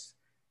us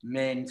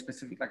men,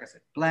 specifically, like I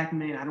said, black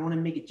men. I don't want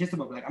to make it just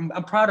about black.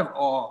 I'm proud of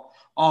all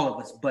of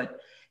us, but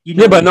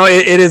yeah, but no,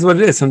 it is what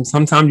it is.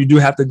 Sometimes you do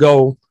have to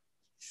go.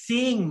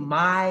 Seeing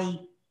my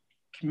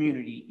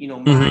community,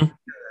 my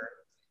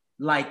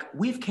like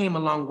we've came a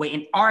long way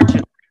in our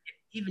generation.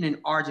 Even in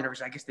our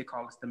generation, I guess they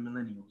call us the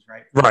millennials,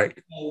 right? Right.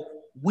 So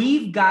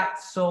we've got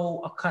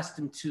so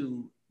accustomed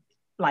to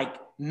like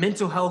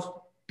mental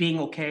health being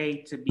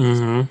okay to be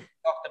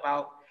talked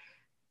about,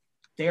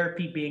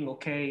 therapy being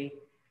okay,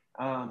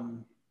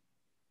 being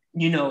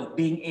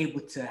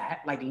able to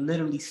like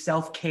literally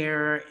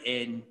self-care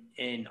and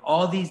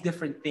all these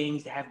different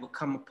things that have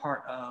become a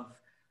part of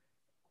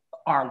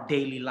our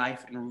daily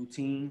life and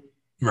routine.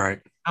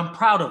 Right. I'm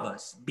proud of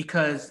us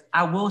because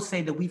I will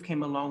say that we've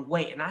came a long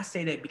way. And I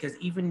say that because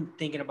even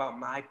thinking about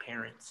my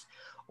parents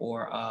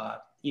or,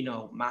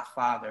 my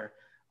father,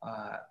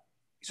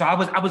 so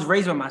I was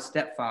raised by my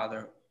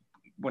stepfather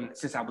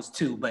since I was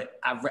 2, but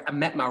I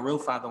met my real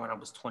father when I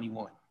was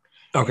 21.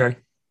 Okay.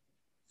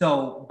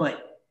 So,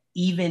 but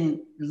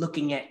even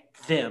looking at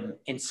them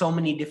and so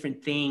many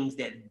different things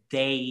that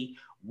they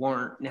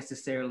weren't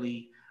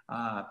necessarily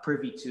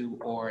privy to,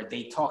 or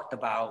they talked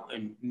about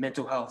in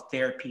mental health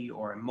therapy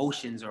or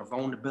emotions or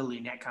vulnerability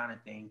and that kind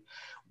of thing.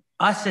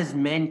 Us as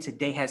men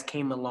today has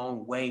came a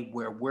long way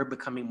where we're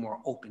becoming more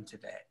open to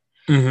that.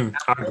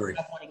 I agree.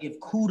 I want to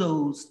give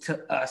kudos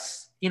to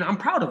us. I'm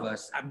proud of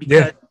us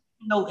because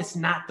it's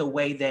not the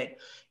way that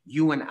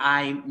you and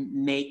I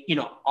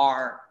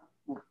are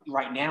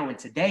right now and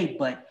today,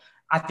 but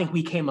I think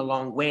we came a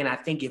long way. And I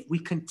think if we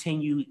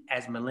continue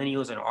as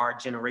millennials in our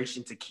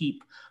generation to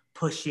keep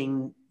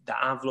pushing the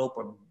envelope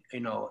or,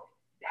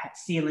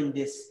 sealing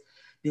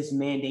this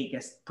mandate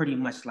that's pretty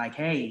much like,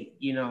 hey,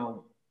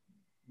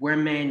 we're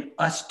men,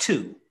 us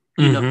too.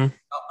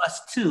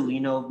 Us too.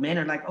 Men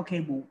are like, okay,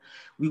 well,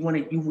 we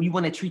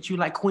want to treat you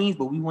like queens,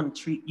 but we want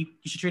to treat you.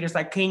 You should treat us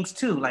like kings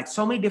too. Like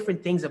so many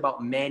different things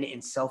about men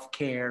and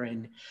self-care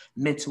and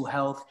mental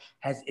health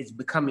is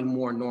becoming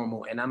more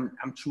normal, and I'm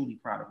truly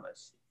proud of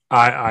us.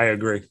 I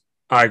agree.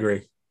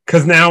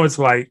 Because now it's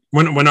like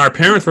when our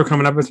parents were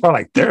coming up, it's about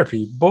like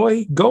therapy.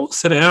 Boy, go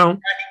sit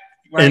down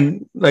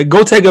and like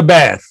go take a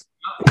bath.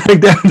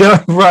 Like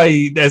that,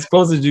 right? As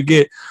close as you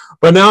get.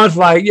 But now it's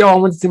like, yo, I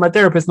went to see my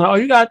therapist. Now,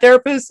 you got a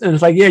therapist? And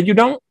it's like, yeah, you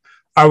don't.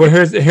 All right,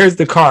 well, here's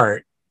the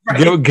card.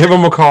 Right. Give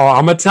them a call.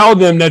 I'm gonna tell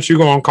them that you're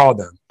gonna call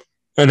them,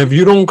 and if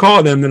you don't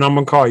call them, then I'm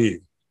gonna call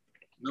you.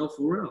 No,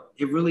 for real,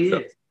 it really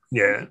is.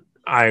 Yeah,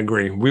 I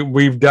agree.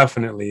 We've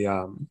definitely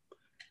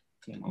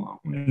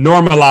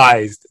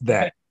normalized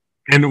that,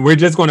 and we're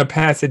just gonna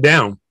pass it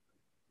down.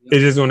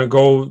 It's just gonna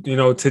go,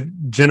 to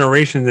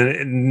generations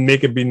and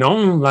make it be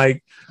known.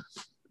 Like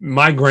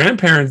my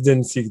grandparents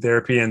didn't seek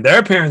therapy, and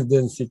their parents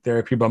didn't seek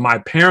therapy, but my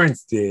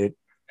parents did.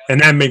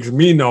 And that makes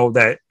me know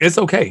that it's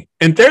okay.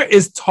 And there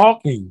is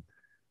talking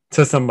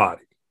to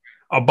somebody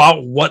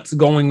about what's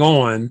going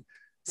on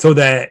so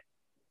that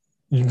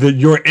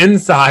your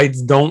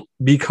insides don't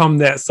become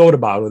that soda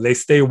bottle. They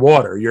stay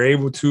water. You're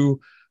able to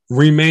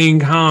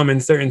remain calm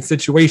in certain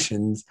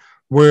situations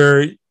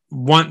where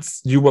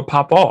once you would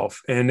pop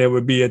off and it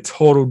would be a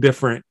totally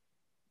different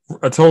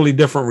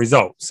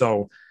result.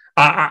 So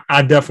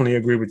I definitely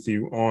agree with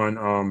you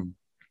on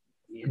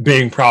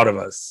being proud of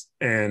us.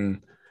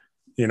 And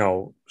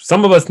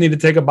some of us need to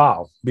take a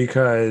bow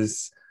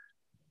because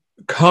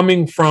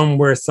coming from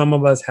where some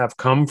of us have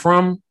come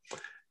from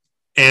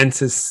and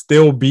to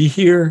still be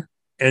here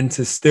and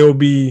to still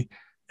be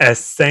as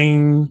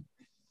sane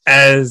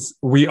as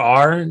we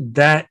are,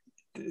 that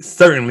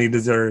certainly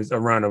deserves a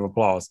round of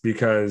applause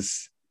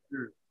because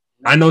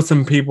I know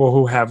some people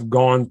who have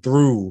gone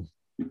through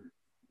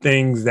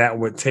things that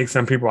would take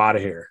some people out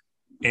of here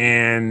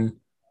and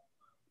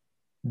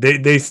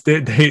they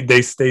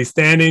stay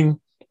standing.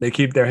 They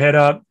keep their head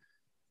up,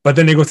 but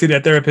then they go see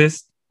their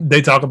therapist.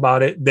 They talk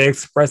about it. They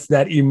express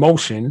that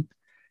emotion,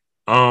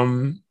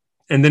 and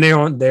then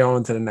they're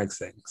on to the next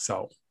thing.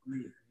 So,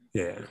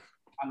 yeah,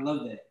 I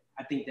love that.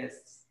 I think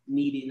that's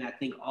needed, and I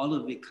think all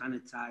of it kind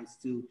of ties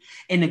to.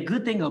 And the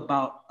good thing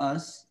about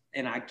us,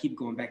 and I keep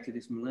going back to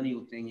this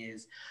millennial thing,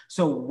 is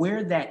so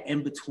we're that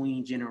in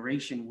between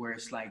generation where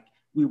it's like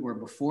we were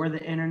before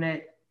the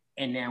internet.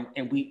 And now,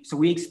 we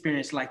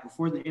experienced life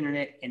before the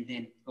internet and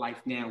then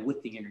life now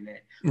with the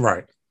internet.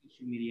 Right.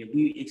 Social media.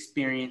 We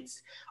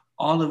experience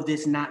all of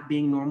this not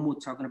being normal,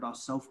 talking about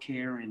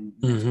self-care and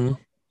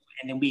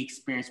and then we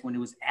experienced when it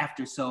was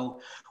after.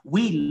 So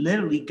we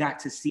literally got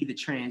to see the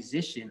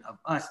transition of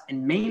us,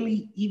 and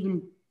mainly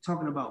even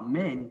talking about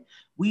men,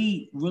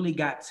 we really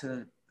got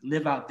to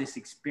live out this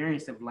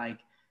experience of like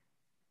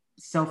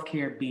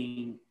self-care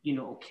being, you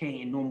know,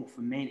 okay and normal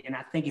for men. And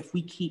I think if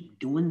we keep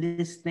doing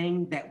this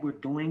thing that we're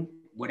doing,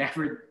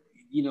 whatever,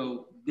 you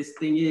know, this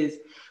thing is,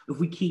 if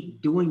we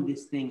keep doing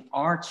this thing,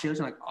 our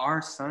children, like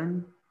our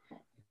son,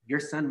 your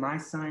son, my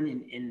son,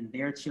 and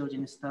their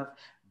children and stuff.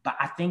 But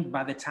I think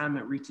by the time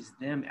it reaches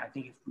them, I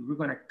think if we were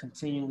going to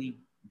continually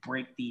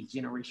break these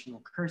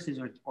generational curses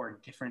or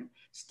different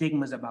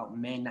stigmas about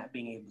men not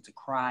being able to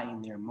cry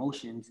in their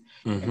emotions,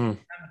 and by the time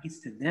it gets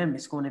to them,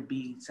 it's going to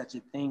be such a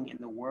thing in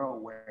the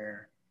world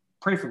where,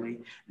 prayerfully,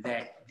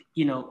 that,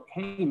 you know,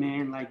 hey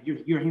man, like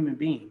you're a human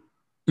being.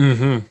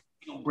 You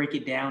don't break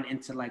it down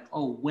into like,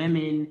 oh,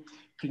 women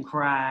can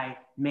cry,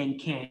 men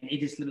can't. It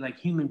just looks like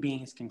human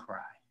beings can cry.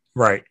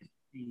 Right.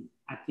 And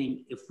I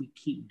think if we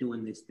keep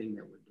doing this thing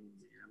that we're doing,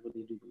 man, I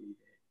really do believe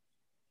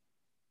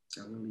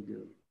that. I really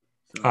do.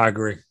 So, I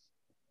agree.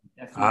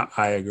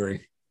 I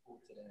agree.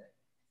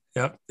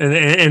 Yep.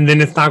 And then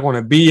it's not going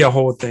to be a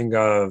whole thing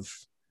of,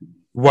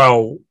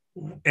 well,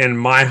 in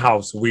my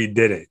house, we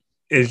did it.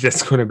 It's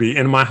just going to be,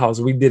 in my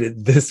house, we did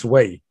it this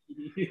way.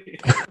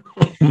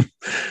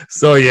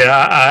 So, yeah,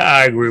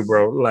 I agree,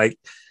 bro. Like,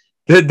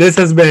 this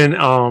has been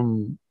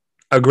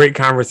a great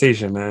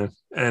conversation, man.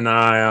 And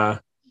now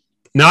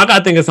I got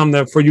to think of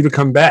something for you to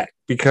come back,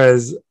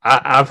 because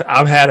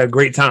I've had a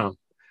great time.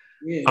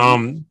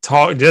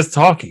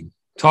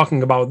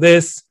 Talking about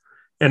this.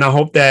 And I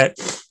hope that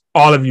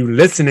all of you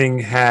listening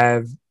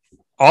have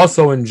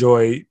also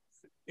enjoyed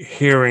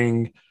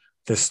hearing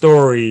the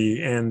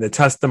story and the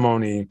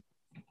testimony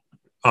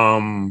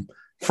from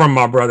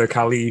my brother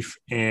Khalif.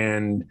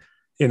 And,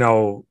 you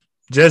know,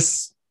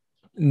 just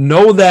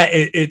know that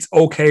it's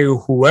okay,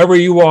 whoever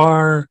you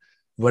are,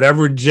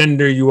 whatever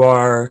gender you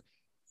are,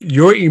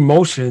 your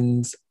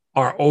emotions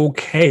are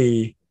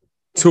okay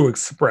to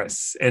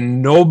express,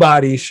 and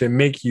nobody should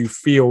make you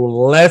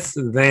feel less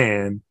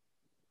than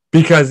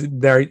because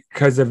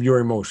of your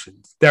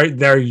emotions.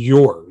 They're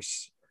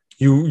yours.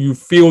 You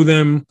feel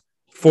them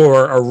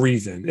for a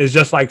reason. It's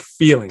just like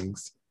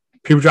feelings.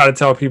 People try to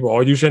tell people, oh,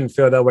 you shouldn't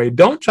feel that way.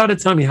 Don't try to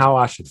tell me how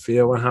I should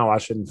feel and how I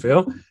shouldn't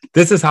feel.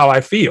 This is how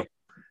I feel,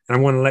 and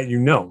I'm going to let you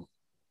know.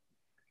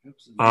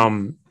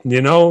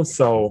 You know,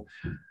 so.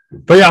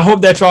 But yeah, I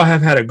hope that y'all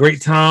have had a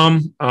great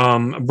time.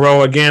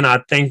 Bro, again,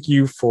 I thank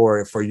you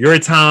for your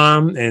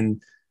time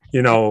and,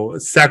 you know,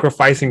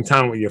 sacrificing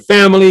time with your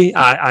family.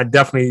 I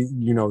definitely,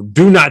 you know,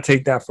 do not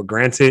take that for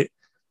granted.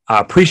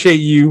 I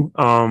appreciate you.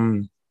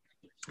 And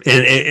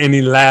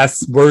any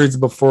last words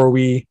before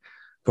we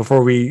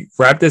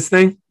wrap this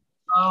thing?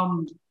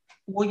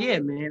 Well, yeah,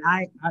 man,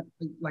 I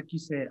like you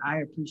said, I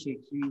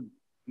appreciate you,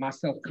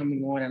 myself,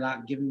 coming on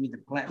and giving me the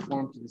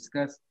platform to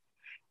discuss,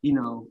 you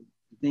know,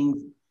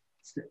 things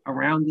centered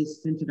around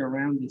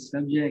this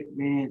subject,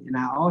 man. And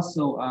I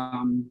also,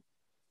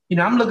 you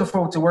know, I'm looking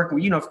forward to working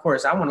with, you know, of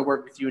course, I want to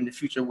work with you in the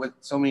future with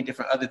so many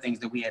different other things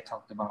that we had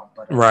talked about.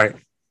 But right,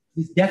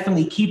 it's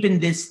definitely keeping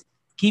this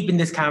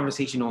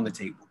conversation on the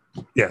table.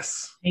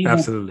 Yes,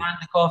 absolutely. Beyond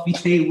the coffee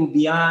table,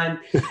 beyond.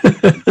 I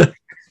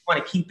just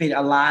want to keep it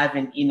alive,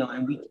 and you know,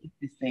 and we keep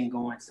this thing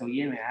going. So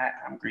yeah, man,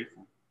 I'm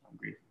grateful.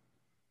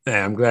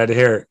 Yeah, I'm glad to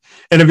hear it.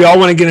 And if y'all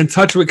want to get in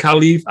touch with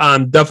Khalif,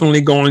 I'm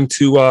definitely going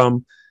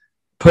to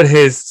put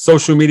his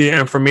social media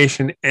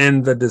information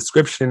in the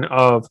description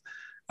of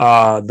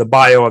the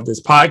bio of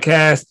this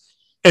podcast.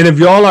 And if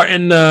y'all are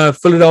in the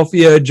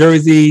Philadelphia,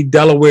 Jersey,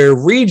 Delaware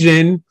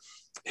region,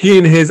 he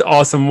and his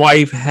awesome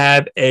wife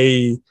have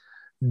a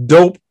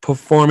dope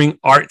performing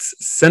arts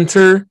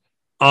center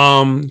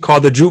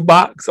called the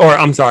Jukebox. Or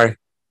I'm sorry,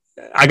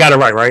 I got it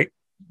right?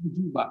 The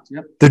Jukebox,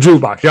 yep. The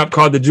Jukebox, yep,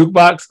 called the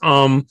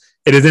Jukebox.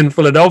 It is in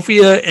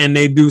Philadelphia, and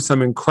they do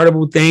some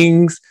incredible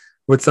things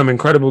with some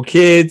incredible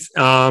kids.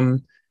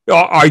 Do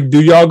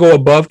y'all go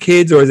above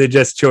kids, or is it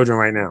just children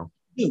right now?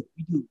 We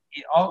do.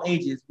 In all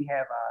ages, we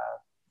have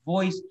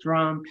voice,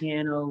 drum,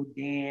 piano,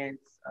 dance,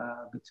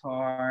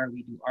 guitar.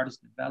 We do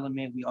artist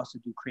development. We also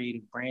do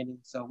creative branding.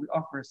 So we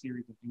offer a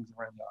series of things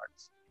around the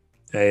arts.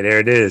 Hey, there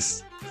it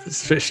is.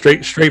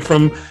 Straight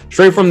from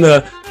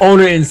the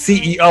owner and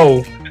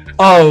CEO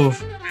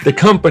of the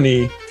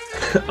company.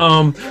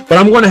 But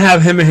I'm going to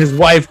have him and his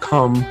wife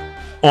come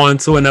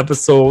onto an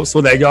episode so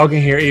that y'all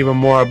can hear even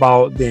more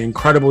about the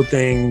incredible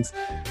things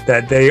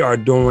that they are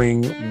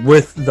doing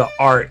with the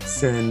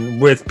arts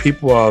and with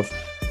people of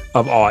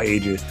all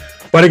ages.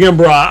 But again,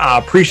 bro, I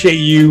appreciate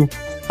you.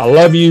 I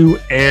love you,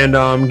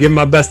 and give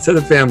my best to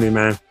the family,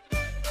 man.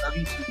 Love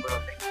you too, bro.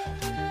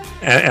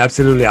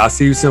 Absolutely. I'll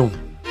see you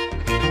soon.